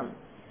them.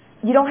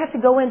 You don't have to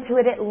go into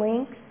it at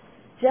length.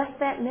 Just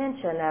that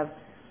mention of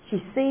she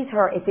sees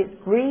her. If it's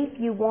grief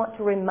you want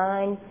to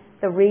remind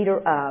the reader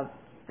of,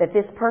 that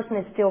this person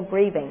is still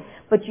grieving,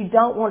 but you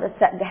don't want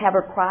to have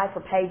her cry for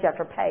page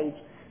after page.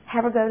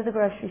 Have her go to the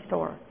grocery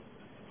store.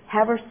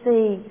 Have her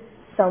see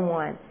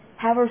someone.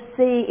 Have her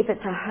see, if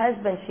it's a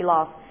husband she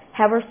lost,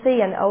 have her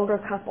see an older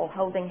couple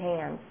holding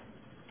hands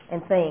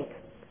and think,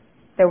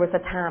 there was a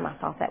time I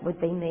thought that would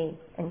be me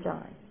and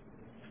John.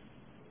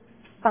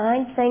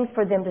 Find things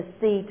for them to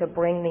see to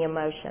bring the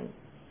emotion.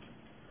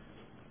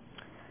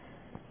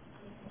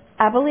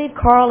 I believe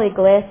Carl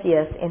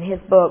Iglesias, in his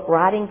book,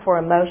 Writing for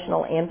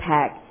Emotional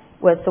Impact,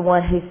 was the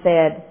one who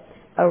said,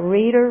 a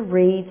reader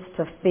reads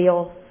to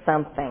feel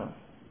something.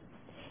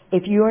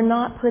 If you are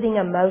not putting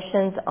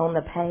emotions on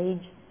the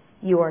page,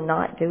 you are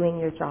not doing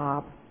your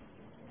job.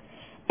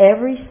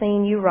 Every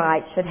scene you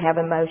write should have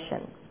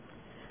emotion.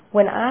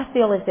 When I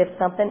feel as if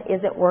something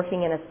isn't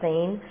working in a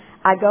scene,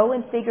 I go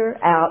and figure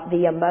out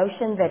the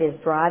emotion that is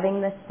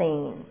driving the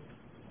scene.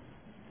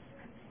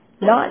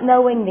 Not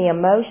knowing the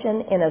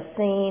emotion in a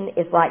scene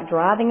is like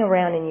driving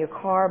around in your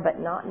car but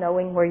not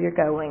knowing where you're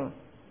going.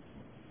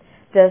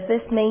 Does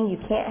this mean you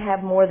can't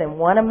have more than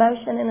one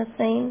emotion in a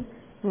scene?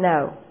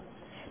 No.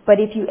 But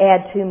if you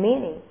add too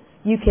many,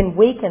 you can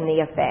weaken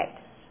the effect.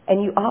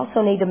 And you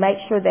also need to make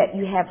sure that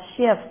you have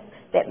shifts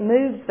that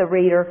moves the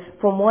reader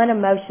from one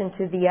emotion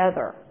to the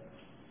other.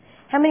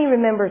 How many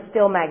remember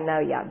Still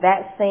Magnolia?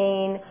 That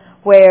scene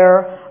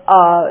where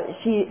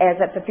she,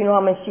 as at the funeral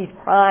home, and she's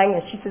crying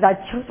and she says, I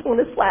just want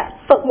to slap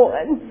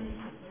someone.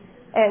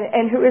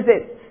 And who is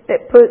it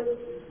that put,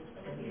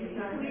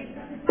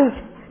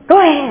 go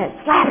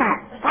ahead, slap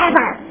her, slap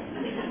her.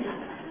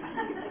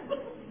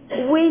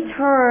 We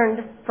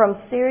turned from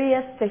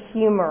serious to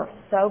humor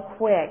so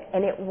quick,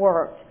 and it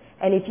worked.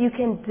 And if you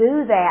can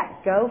do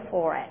that, go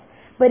for it.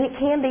 But it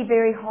can be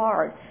very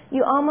hard.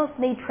 You almost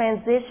need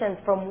transitions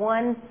from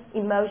one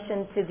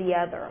emotion to the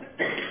other.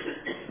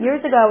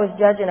 Years ago, I was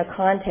judging a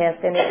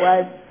contest, and it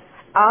was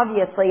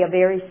obviously a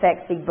very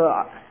sexy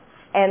book.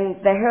 And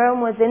the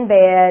heroine was in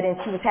bed, and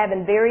she was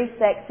having very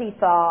sexy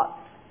thoughts.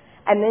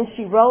 And then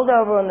she rolled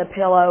over on the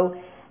pillow,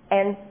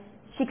 and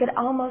she could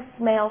almost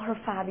smell her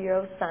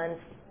 5-year-old son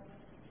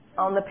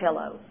on the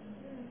pillow.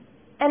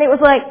 And it was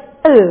like,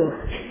 ooh.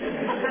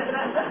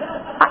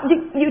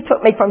 You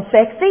took me from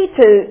sexy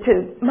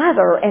to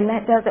mother, and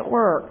that doesn't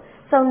work.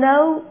 So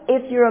know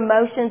if your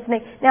emotions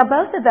need... Now,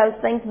 both of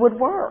those things would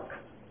work.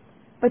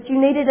 But you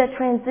needed a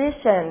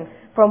transition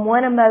from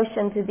one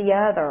emotion to the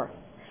other.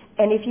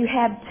 And if you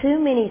have too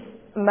many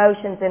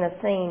emotions in a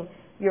scene,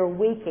 you're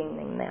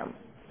weakening them.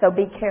 So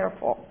be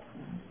careful.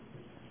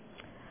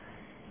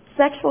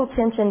 Sexual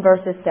tension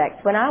versus sex.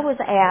 When I was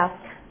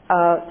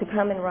asked to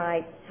come and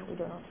write... How are we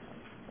doing?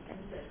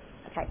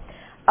 Okay.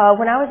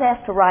 When I was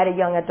asked to write a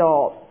young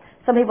adult,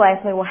 some people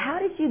ask me, well, how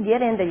did you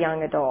get into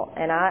young adult?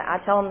 And I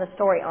tell them the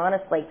story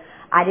honestly.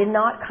 I did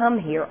not come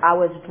here. I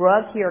was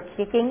drugged here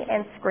kicking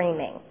and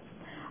screaming.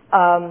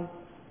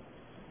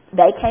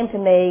 They came to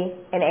me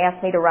and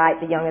asked me to write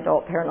the young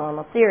adult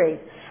paranormal series.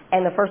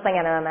 And the first thing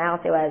out of my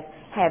mouth was,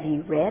 have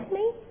you read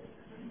me?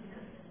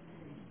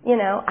 You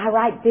know, I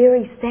write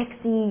very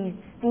sexy,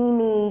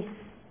 steamy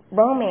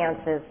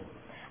romances.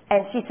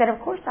 And she said, of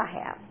course I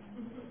have.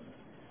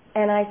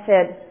 And I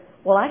said,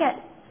 well, I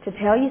got to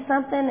tell you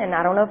something, and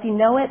I don't know if you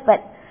know it, but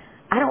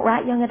I don't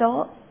write young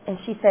adult. And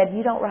she said,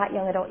 you don't write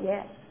young adult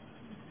yet.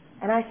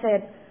 And I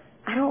said,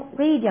 I don't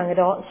read young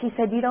adult. And she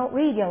said, you don't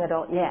read young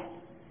adult yet.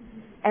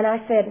 And I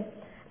said,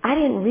 I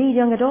didn't read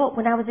young adult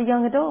when I was a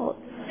young adult.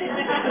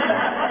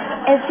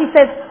 And she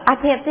said, I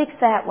can't fix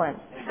that one.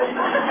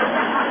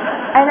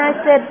 And I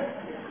said,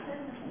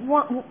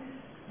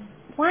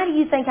 why do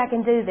you think I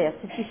can do this?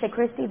 And she said,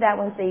 Christi, that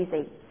one's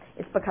easy.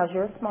 It's because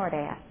you're a smart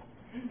ass.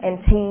 And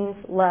teens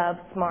love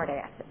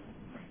smartasses.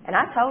 And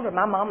I told her,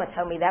 my mama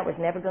told me that was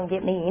never going to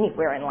get me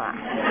anywhere in life.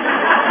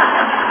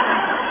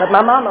 But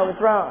my mama was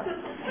wrong.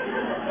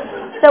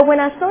 So when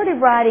I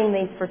started writing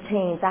these for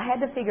teens, I had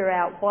to figure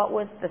out what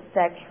was the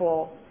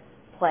sexual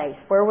place.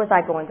 Where was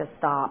I going to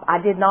stop? I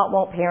did not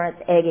want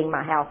parents egging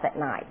my house at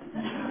night.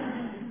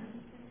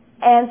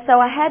 And so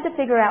I had to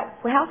figure out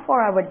how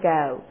far I would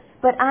go.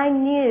 But I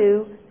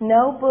knew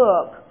no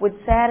book would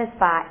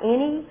satisfy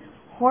any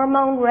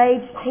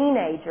hormone-raged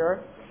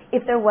teenager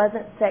if there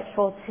wasn't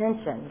sexual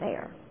tension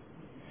there.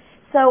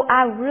 So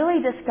I really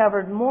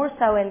discovered more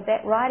so in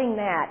writing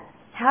that,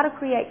 how to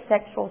create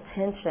sexual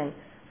tension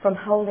from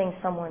holding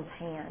someone's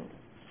hand.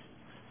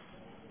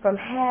 From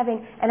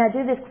having, and I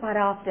do this quite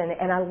often,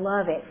 and I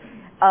love it.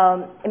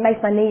 It makes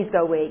my knees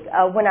go weak.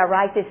 When I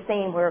write this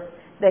scene where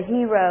the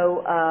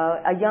hero,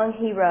 a young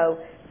hero,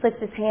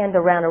 slips his hand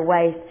around her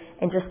waist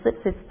and just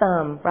slips his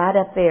thumb right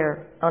up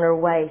there on her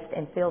waist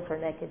and feels her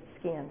naked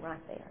skin right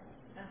there.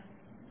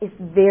 It's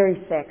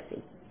very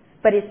sexy,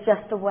 but it's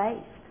just a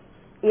waist.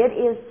 It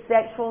is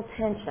sexual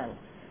tension.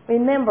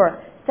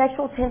 Remember,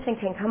 sexual tension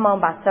can come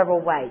on by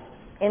several ways.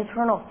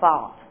 Internal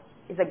thought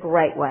is a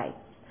great way.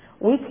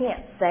 We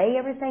can't say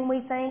everything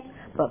we think,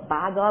 but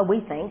by God, we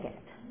think it.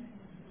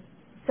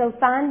 So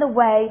find the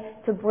way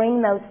to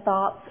bring those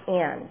thoughts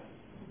in.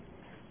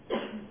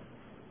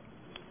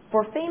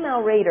 For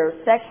female readers,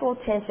 sexual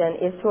tension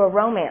is to a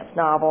romance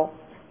novel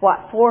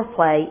what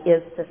foreplay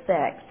is to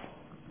sex.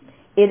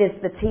 It is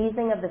the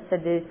teasing of the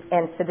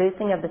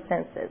seducing of the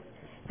senses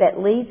that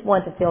leads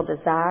one to feel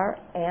desire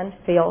and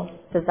feel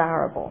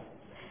desirable.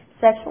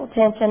 Sexual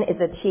tension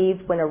is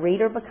achieved when a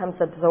reader becomes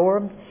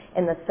absorbed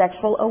in the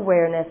sexual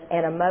awareness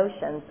and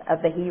emotions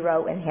of the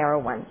hero and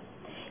heroine.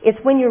 It's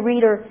when your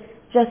reader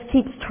just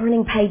keeps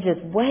turning pages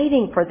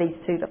waiting for these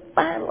two to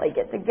finally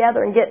get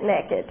together and get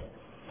naked.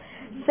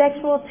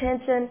 Sexual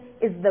tension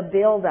is the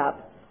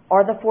build-up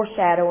or the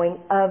foreshadowing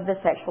of the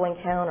sexual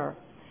encounter.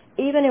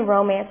 Even in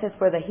romances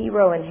where the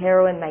hero and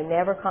heroine may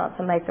never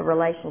consummate the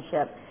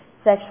relationship,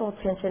 sexual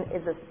tension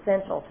is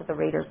essential to the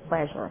reader's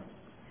pleasure.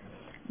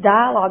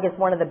 Dialogue is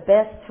one of the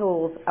best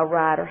tools a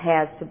writer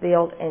has to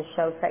build and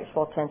show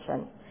sexual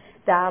tension.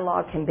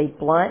 Dialogue can be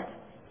blunt,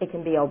 it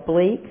can be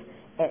oblique,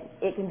 and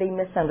it can be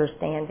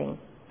misunderstanding.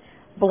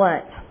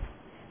 Blunt.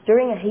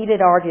 During a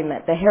heated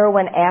argument, the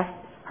heroine asks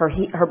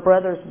her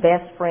brother's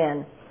best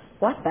friend,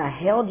 "What the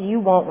hell do you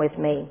want with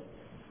me?"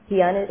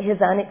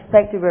 His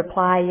unexpected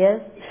reply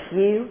is,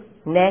 "You,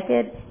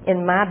 naked,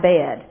 in my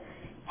bed.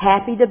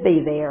 Happy to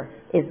be there.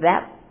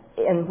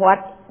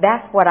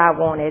 That's what I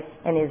wanted,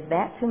 and is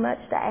that too much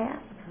to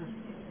ask?"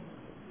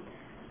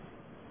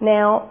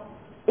 Now,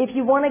 if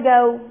you want to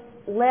go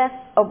less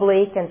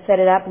oblique and set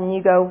it up and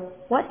you go,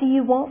 "What do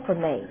you want from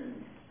me?"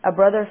 A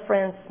brother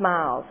friend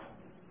smiles.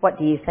 "What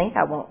do you think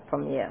I want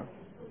from you?"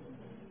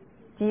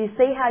 Do you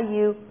see how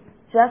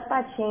just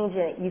by changing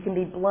it, you can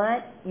be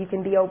blunt, you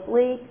can be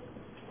oblique,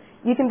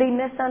 you can be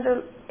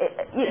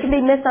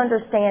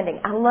misunderstanding.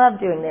 I love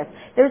doing this.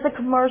 There's a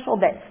commercial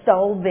that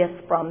stole this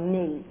from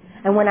me.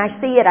 And when I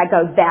see it, I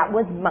go, that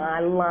was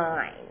my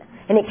line.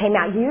 And it came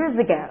out years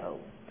ago.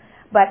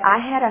 But I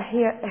had a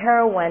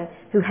heroine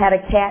who had a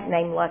cat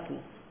named Lucky.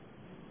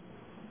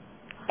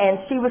 And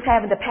she was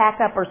having to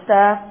pack up her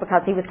stuff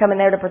because he was coming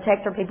there to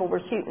protect her. People were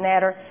shooting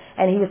at her.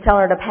 And he was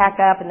telling her to pack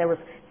up. And there was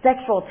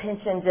sexual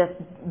tension just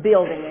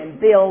building and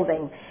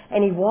building.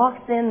 And he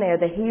walks in there,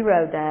 the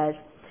hero does,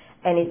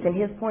 and it's in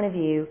his point of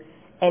view.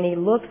 And he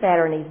looks at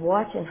her and he's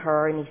watching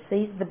her and he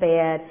sees the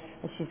bed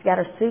and she's got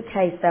her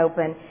suitcase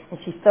open and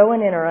she's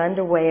throwing in her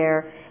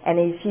underwear and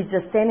she's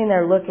just standing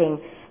there looking,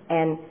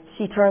 and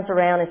she turns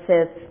around and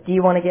says, "Do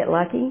you want to get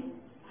lucky?"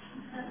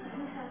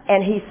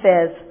 And he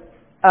says,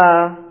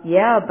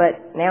 "Yeah,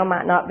 but now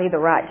might not be the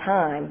right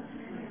time."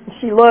 And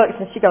she looks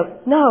and she goes,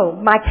 "No,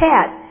 my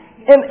cat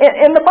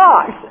in the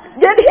box.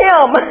 Get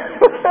him."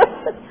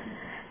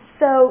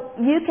 So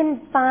you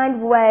can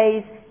find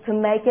ways to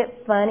make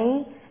it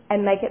funny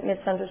and make it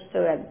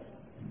misunderstood.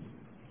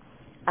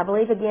 I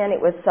believe, again,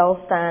 it was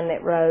Solstein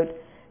that wrote,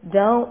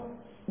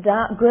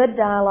 good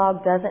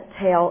dialogue doesn't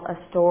tell a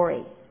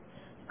story.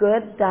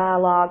 Good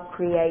dialogue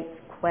creates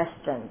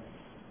questions.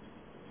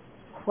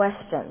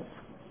 Questions.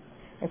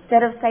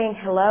 Instead of saying,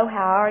 "Hello,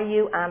 how are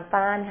you? I'm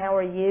fine, how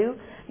are you?"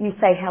 You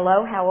say,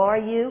 "Hello, how are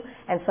you?"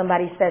 And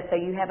somebody says, "So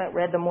you haven't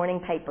read the morning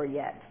paper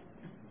yet."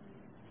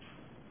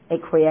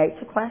 It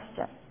creates a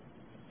question.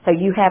 "So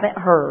you haven't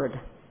heard."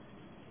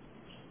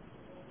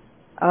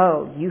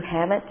 "Oh, you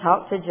haven't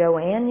talked to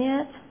Joanne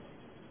yet?"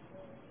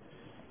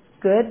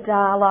 Good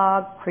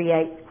dialogue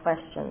creates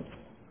questions.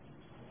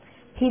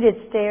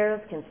 Heated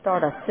stares can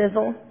start a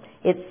sizzle.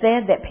 It's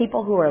said that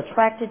people who are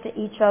attracted to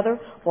each other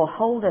will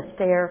hold a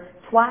stare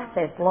twice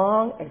as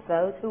long as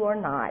those who are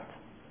not.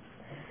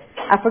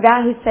 I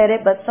forgot who said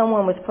it, but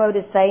someone was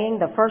quoted saying,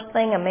 "The first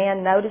thing a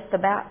man noticed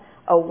about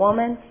a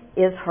woman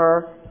is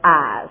her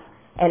eyes.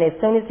 And as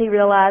soon as he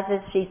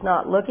realizes she's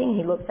not looking,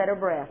 he looks at her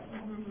breast."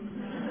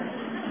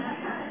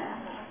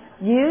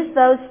 Use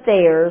those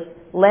stares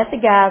Let the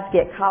guys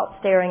get caught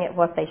staring at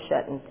what they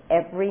shouldn't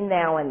every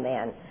now and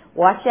then.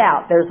 Watch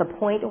out. There's a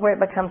point to where it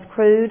becomes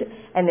crude,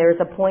 and there's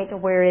a point to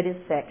where it is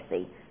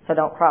sexy. So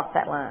don't cross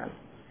that line.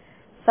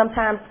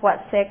 Sometimes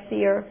what's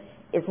sexier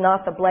is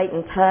not the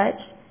blatant touch,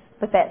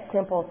 but that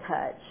simple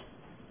touch.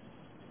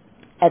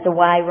 As a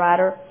YA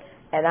writer,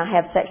 and I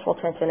have sexual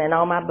tension in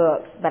all my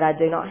books, but I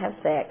do not have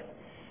sex.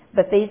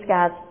 But these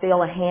guys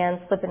feel a hand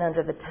slipping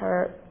under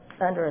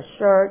under a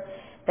shirt.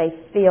 They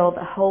feel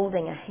the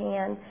holding a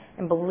hand,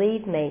 and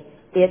believe me,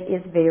 it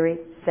is very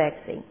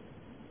sexy.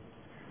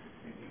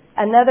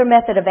 Another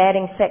method of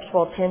adding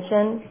sexual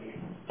tension,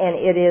 and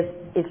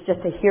it's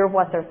just to hear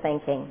what they're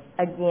thinking.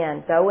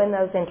 Again, go in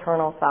those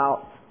internal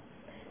thoughts.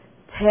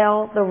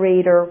 Tell the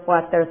reader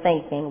what they're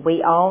thinking.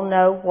 We all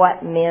know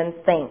what men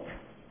think,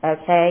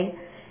 okay?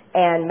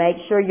 And make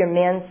sure your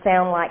men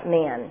sound like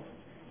men.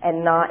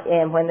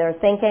 And when they're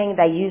thinking,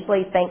 they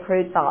usually think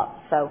crude thoughts.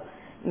 So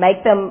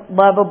make them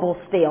lovable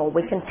still.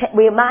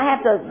 We might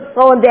have to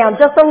slow them down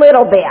just a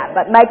little bit,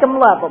 but make them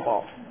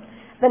lovable.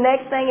 The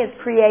next thing is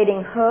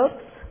creating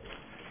hooks.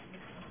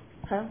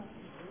 Huh?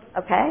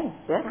 Okay,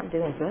 good. I'm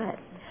doing good.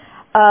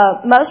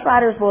 Most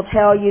writers will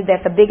tell you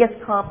that the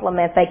biggest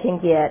compliment they can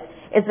get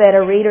is that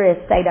a reader has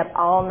stayed up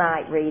all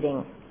night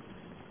reading.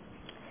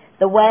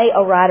 The way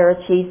a writer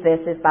achieves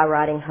this is by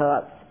writing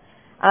hooks.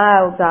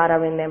 Oh, God,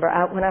 I remember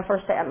when I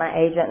first sat at my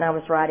agent and I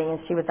was writing, and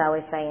she was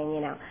always saying,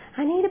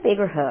 I need a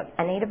bigger hook.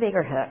 I need a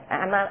bigger hook.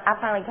 I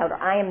finally told her,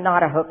 I am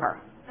not a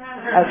hooker.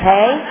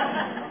 Okay?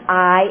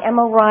 I am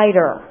a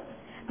writer.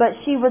 But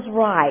she was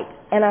right,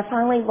 and I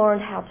finally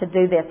learned how to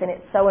do this, and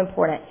it's so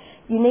important.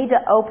 You need to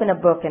open a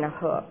book in a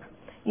hook.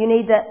 You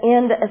need to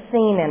end a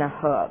scene in a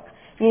hook.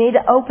 You need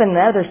to open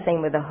the other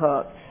scene with a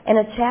hook. And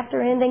a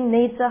chapter ending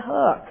needs a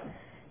hook.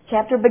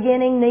 Chapter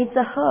beginning needs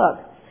a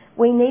hook.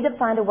 We need to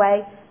find a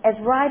way. As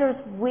writers,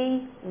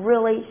 we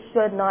really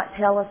should not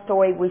tell a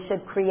story. We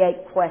should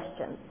create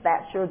questions.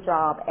 That's your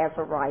job as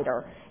a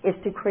writer, is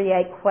to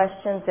create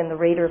questions in the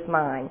reader's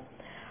mind.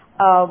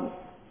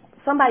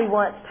 Somebody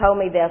once told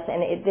me this,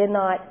 and it did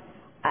not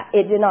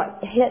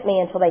hit me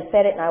until they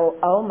said it, and I went,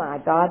 oh my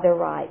God, they're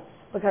right.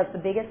 Because the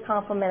biggest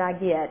compliment I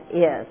get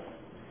is,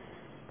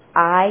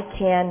 I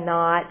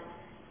cannot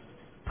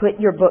put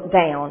your book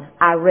down.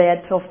 I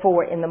read till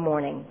 4 in the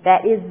morning.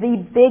 That is the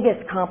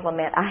biggest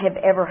compliment I have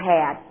ever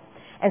had.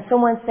 And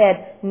someone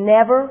said,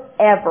 never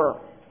ever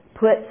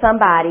put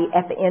somebody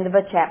at the end of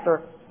a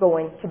chapter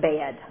going to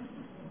bed.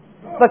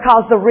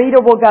 Because the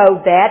reader will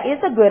go, that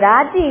is a good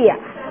idea.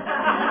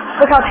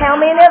 Because how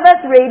many of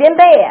us read in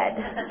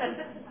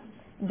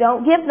bed?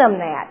 Don't give them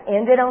that.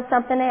 End it on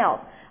something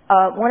else.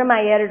 One of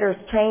my editors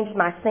changed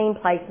my scene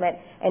placement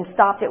and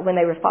stopped it when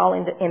they were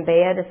falling in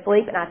bed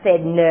asleep. And I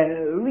said,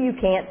 no, you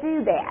can't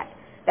do that.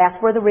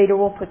 That's where the reader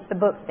will put the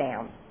book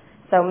down.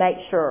 So make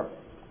sure.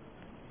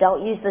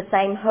 Don't use the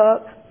same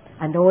hook.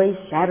 A noise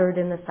shattered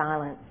in the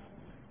silence.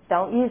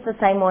 Don't use the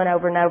same one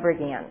over and over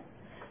again.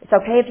 It's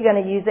okay if you're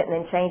going to use it and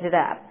then change it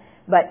up,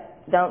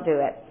 but don't do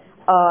it.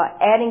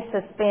 Adding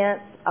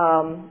suspense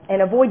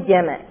and avoid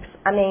gimmicks.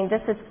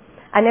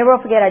 I never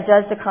will forget, I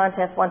judged a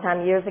contest one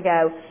time years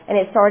ago, and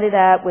it started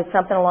up with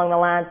something along the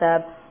lines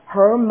of,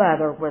 her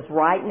mother was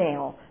right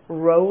now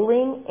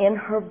rolling in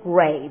her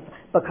grave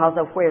because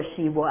of where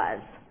she was.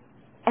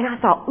 And I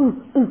thought,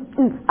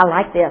 I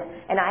like this.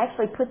 And I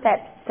actually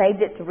saved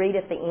it to read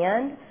at the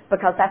end,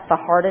 because that's the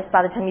hardest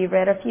by the time you've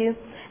read a few.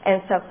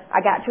 And so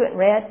I got to it and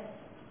read,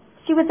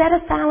 she was at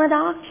a silent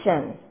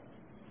auction.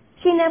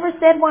 She never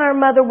said why her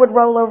mother would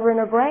roll over in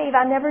her grave.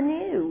 I never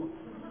knew.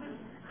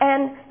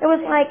 And it was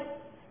like,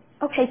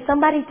 okay,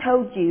 somebody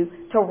told you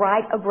to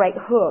write a great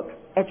hook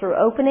at your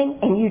opening,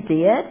 and you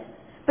did,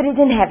 but it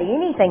didn't have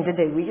anything to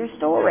do with your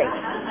story.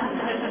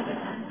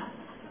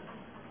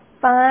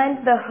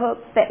 Find the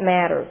hooks that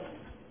matters.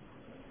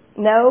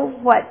 Know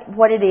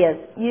what it is.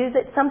 Use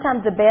it.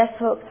 Sometimes the best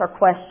hooks are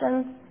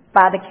questions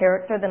by the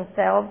character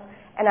themselves,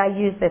 and I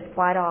use this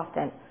quite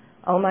often.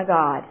 Oh my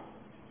God,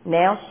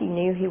 now she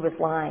knew he was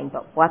lying,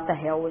 but what the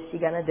hell was she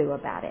going to do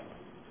about it?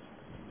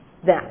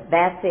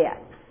 That's it.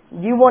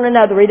 You want to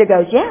know, the reader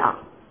goes, yeah,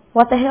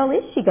 what the hell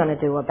is she going to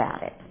do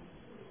about it?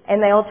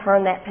 And they'll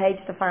turn that page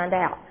to find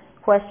out.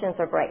 Questions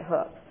are great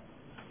hooks.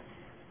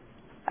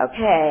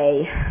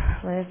 Okay,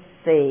 let's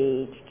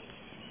see.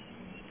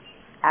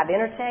 I've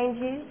entertained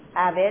you.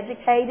 I've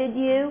educated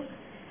you.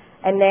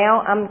 And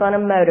now I'm going to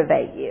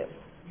motivate you.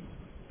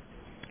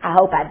 I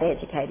hope I've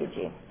educated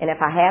you. And if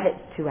I have,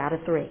 it's 2 out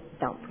of 3.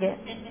 Don't forget.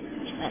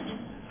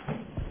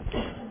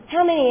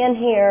 How many in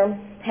here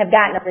have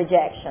gotten a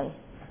rejection?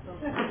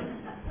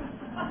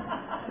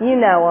 You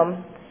know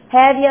them.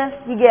 Have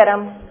you? You get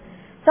them.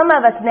 Some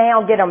of us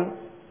now get them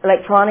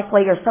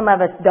electronically, or some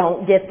of us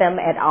don't get them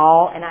at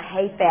all, and I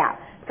hate that,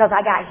 because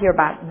I got here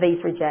by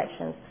these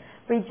rejections.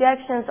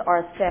 Rejections are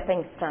a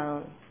stepping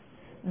stone.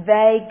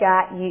 They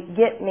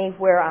get me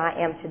where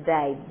I am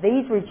today.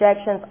 These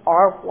rejections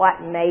are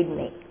what made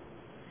me.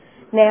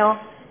 Now,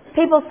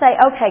 people say,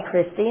 okay,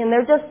 Christi, and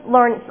they're just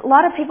learning. A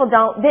lot of people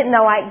didn't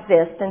know I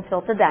exist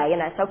until today,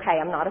 and that's okay.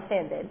 I'm not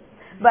offended.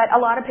 But a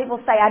lot of people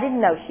say, I didn't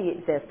know she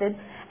existed.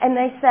 And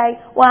they say,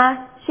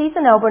 why, she's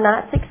an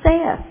overnight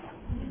success.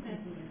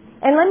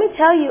 And let me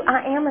tell you,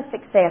 I am a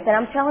success. And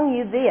I'm telling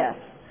you this,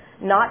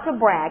 not to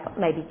brag,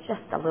 maybe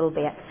just a little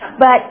bit,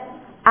 but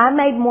I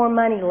made more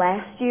money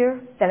last year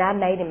than I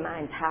made in my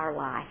entire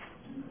life.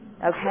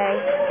 Okay?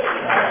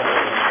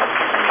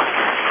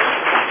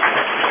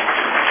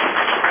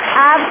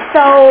 I've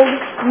sold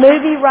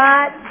movie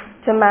rights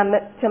to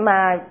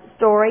my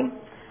story.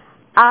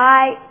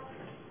 I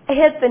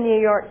hit the New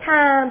York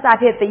Times. I've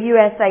hit the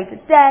USA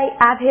Today.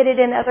 I've hit it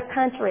in other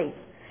countries.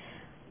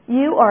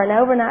 You are an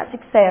overnight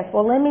success.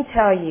 Well, let me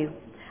tell you.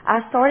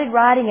 I started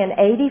writing in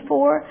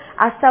 84.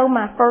 I sold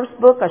my first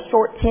book a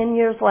short 10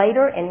 years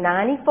later in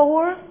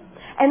 94.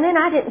 And then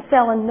I didn't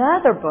sell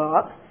another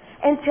book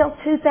until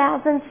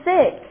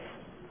 2006.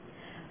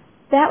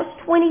 That was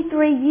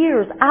 23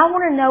 years. I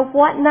want to know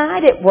what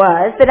night it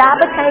was that I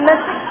became a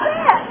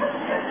success.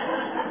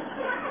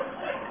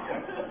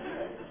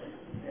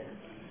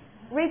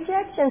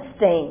 Rejection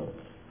stings,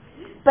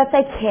 but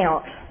they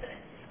count,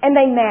 and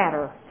they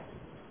matter.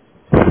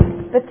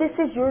 But this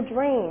is your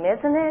dream,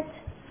 isn't it?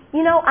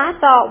 You know, I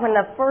thought when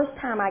the first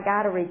time I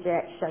got a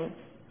rejection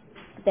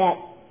that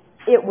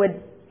it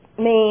would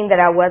mean that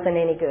I wasn't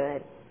any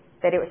good,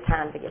 that it was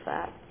time to give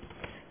up.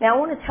 Now I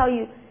want to tell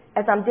you,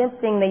 as I'm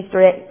dissing these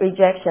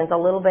rejections, a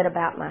little bit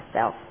about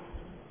myself.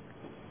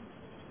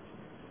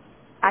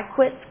 I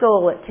quit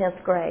school at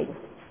 10th grade.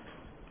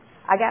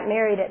 I got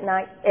married at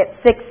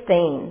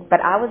 16,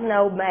 but I was an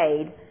old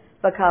maid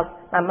because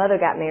my mother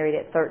got married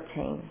at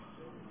 13.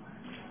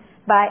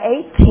 By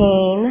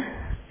 18,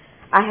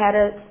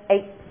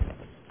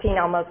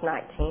 almost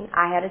 19,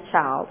 I had a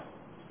child.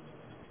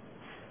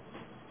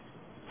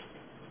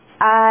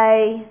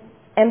 I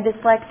am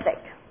dyslexic.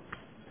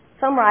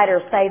 Some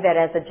writers say that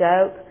as a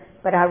joke,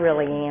 but I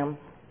really am.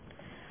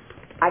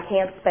 I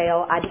can't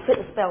spell. I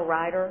couldn't spell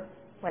writer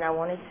when I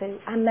wanted to.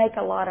 I make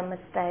a lot of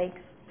mistakes.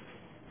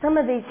 Some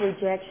of these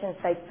rejections,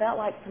 they felt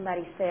like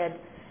somebody said,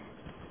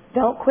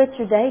 don't quit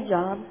your day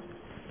job.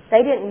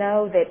 They didn't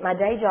know that my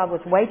day job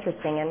was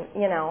waitressing, and,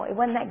 it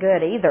wasn't that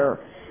good either.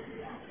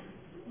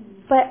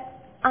 But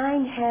I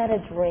had a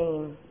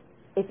dream.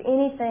 If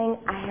anything,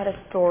 I had a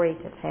story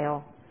to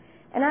tell.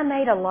 And I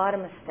made a lot of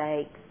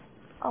mistakes.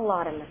 A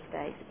lot of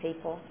mistakes,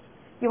 people.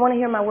 You want to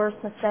hear my worst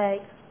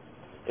mistake?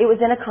 It was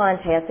in a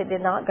contest. It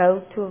did not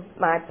go to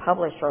my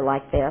publisher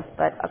like this,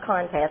 but a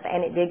contest,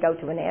 and it did go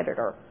to an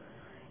editor.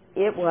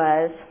 He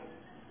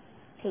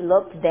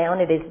looked down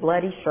at his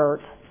bloody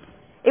shirt.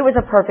 It was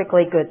a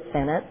perfectly good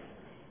sentence.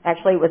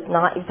 Actually, it was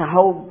not. It was a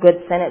whole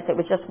good sentence. It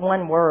was just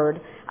one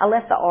word. I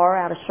left the R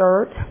out of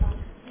shirt.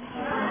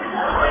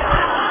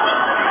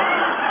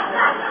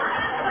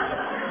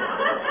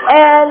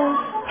 And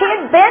he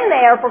had been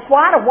there for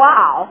quite a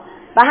while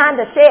behind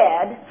a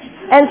shed.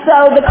 And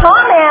so the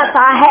comments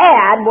I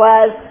had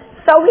was,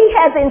 so he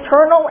has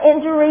internal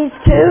injuries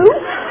too?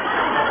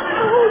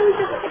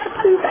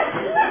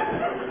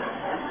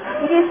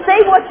 You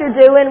see what you're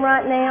doing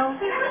right now?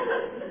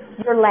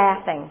 You're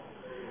laughing.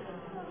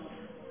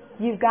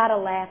 You've got to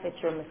laugh at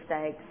your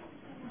mistakes.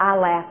 I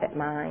laugh at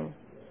mine.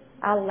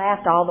 I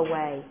laughed all the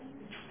way.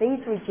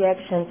 These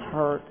rejections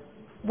hurt.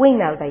 We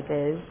know they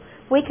do.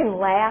 We can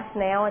laugh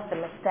now at the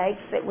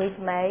mistakes that we've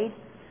made,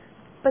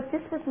 but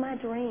this was my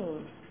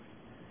dream.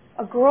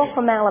 A girl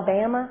from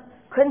Alabama,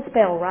 couldn't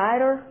spell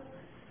writer,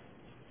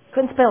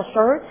 couldn't spell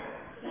shirt,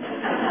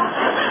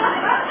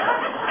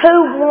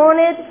 who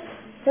wanted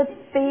to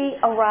be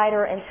a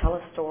writer and tell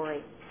a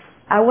story.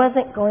 I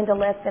wasn't going to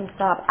let them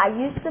stop. I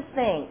used to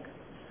think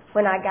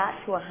when I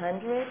got to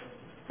 100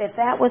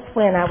 that was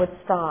when I would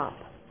stop.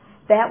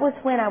 That was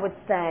when I would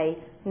say,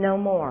 no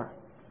more.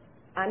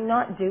 I'm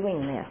not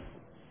doing this.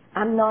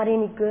 I'm not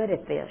any good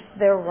at this.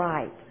 They're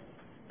right.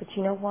 But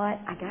you know what?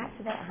 I got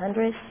to that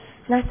 100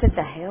 and I said,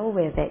 the hell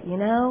with it,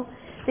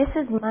 This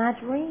is my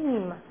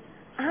dream.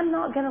 I'm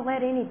not going to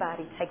let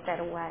anybody take that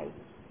away.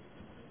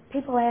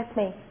 People ask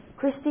me,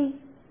 Christi,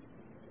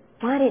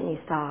 why didn't you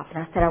stop? And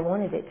I said, I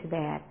wanted it too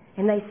bad.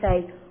 And they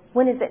say,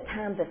 when is it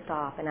time to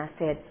stop? And I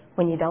said,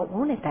 when you don't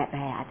want it that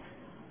bad.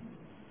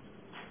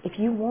 If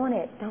you want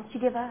it, don't you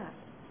give up.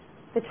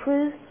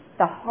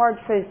 The hard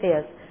truth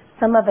is,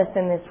 some of us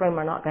in this room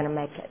are not going to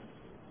make it.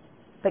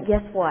 But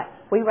guess what?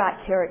 We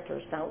write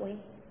characters, don't we?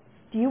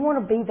 Do you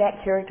want to be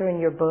that character in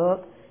your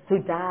book who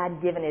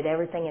died giving it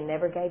everything and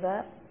never gave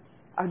up?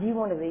 Or do you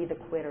want to be the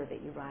quitter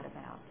that you write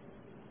about?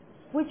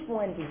 Which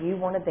one do you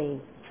want to be?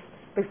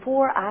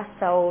 Before I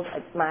sold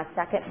my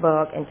second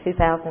book in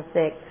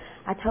 2006,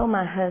 I told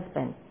my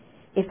husband,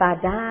 if I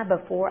die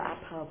before I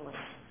publish,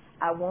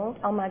 I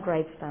want on my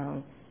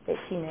gravestone that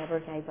she never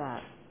gave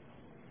up.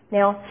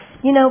 Now,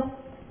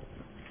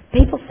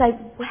 people say,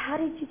 well, how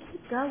did you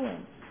keep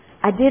going?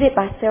 I did it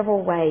by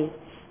several ways.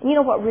 And you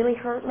know what really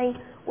hurt me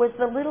was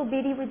the little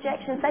bitty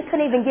rejections. They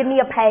couldn't even give me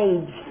a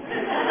page.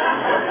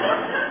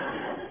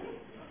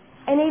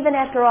 And even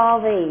after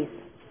all these,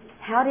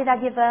 how did I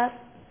give up?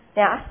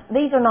 Now,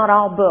 these are not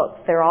all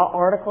books. They're all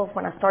articles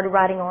when I started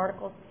writing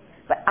articles.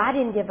 But I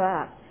didn't give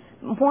up.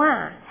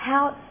 Why?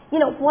 How?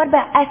 What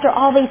about after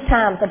all these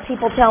times of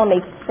people telling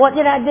me, what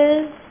did I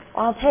do?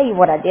 Well, I'll tell you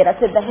what I did. I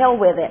said, the hell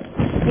with it.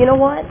 You know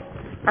what?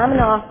 I'm an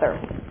author.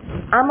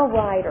 I'm a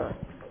writer.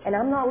 And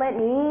I'm not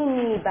letting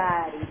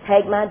anybody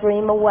take my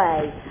dream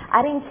away.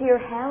 I didn't care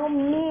how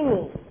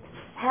many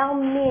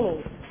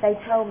they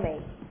told me.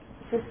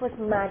 This was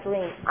my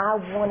dream. I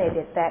wanted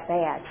it that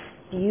bad.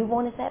 Do you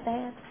want it that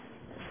bad?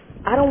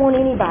 I don't want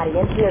anybody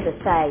in here to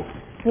say,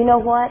 you know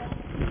what?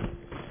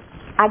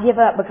 I give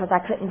up because I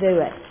couldn't do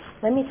it.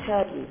 Let me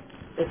tell you,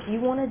 if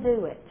you want to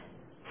do it,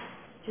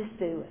 just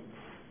do it.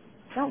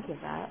 Don't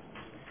give up.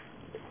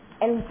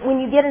 And when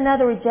you get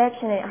another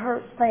rejection, it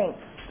hurts. Think,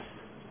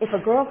 if a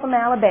girl from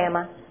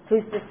Alabama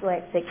who's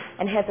dyslexic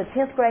and has a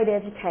 10th grade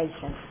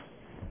education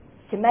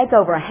can make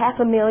over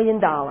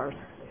 $500,000,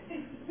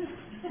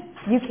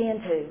 you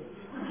can too.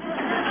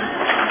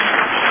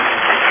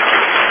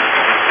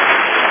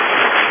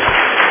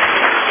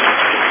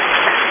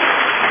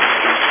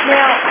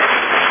 Now,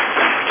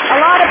 a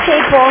lot of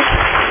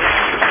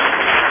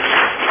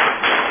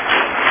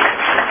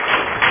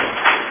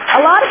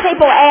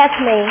people ask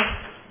me,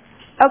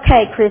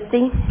 okay,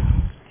 Christi,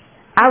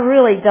 I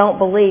really don't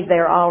believe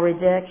they're all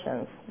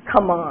rejections.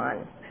 Come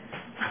on.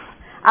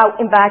 I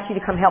invite you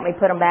to come help me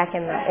put them back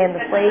in the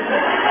fleece.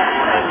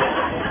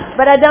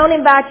 But I don't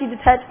invite you to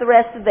touch the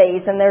rest of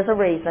these, and there's a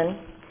reason.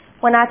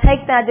 When I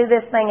do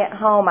this thing at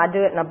home, I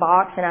do it in a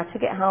box, and I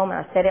took it home and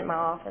I set it in my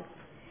office.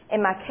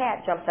 And my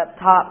cat jumped up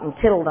top and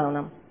tittled on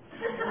them.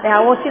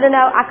 Now, I want you to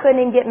know, I couldn't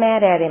even get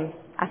mad at him.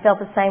 I felt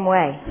the same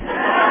way.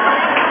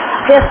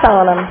 Pissed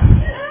on him.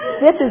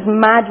 This is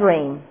my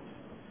dream.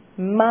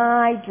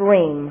 My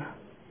dream.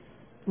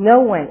 No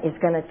one is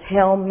going to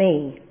tell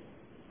me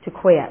to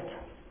quit.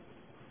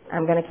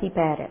 I'm going to keep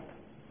at it.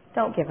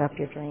 Don't give up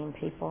your dream,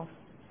 people.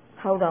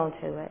 Hold on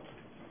to it.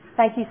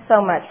 Thank you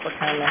so much for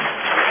coming.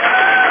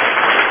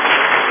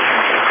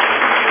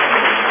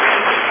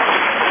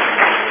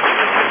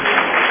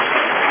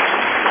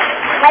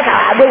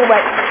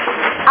 Wait.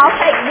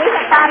 We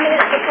have 5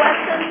 minutes for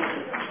questions.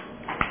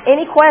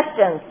 Any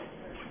questions?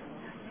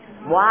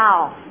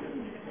 Wow.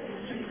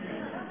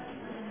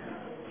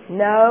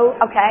 No?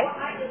 Okay.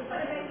 I just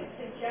want to make a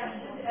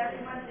suggestion to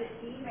everyone to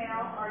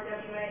email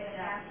RWA and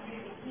ask you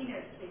the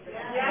keynote speaker.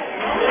 Thank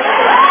you.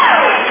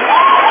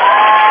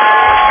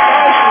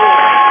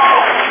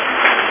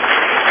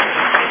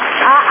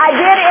 I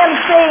did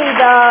MC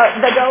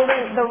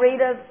the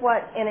Rita's,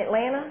 in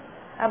Atlanta?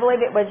 I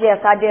believe it was,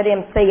 yes, I did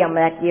MC them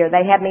that year.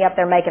 They had me up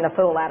there making a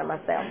fool out of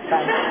myself. So.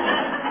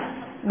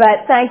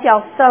 But thank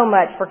y'all so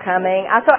much for coming.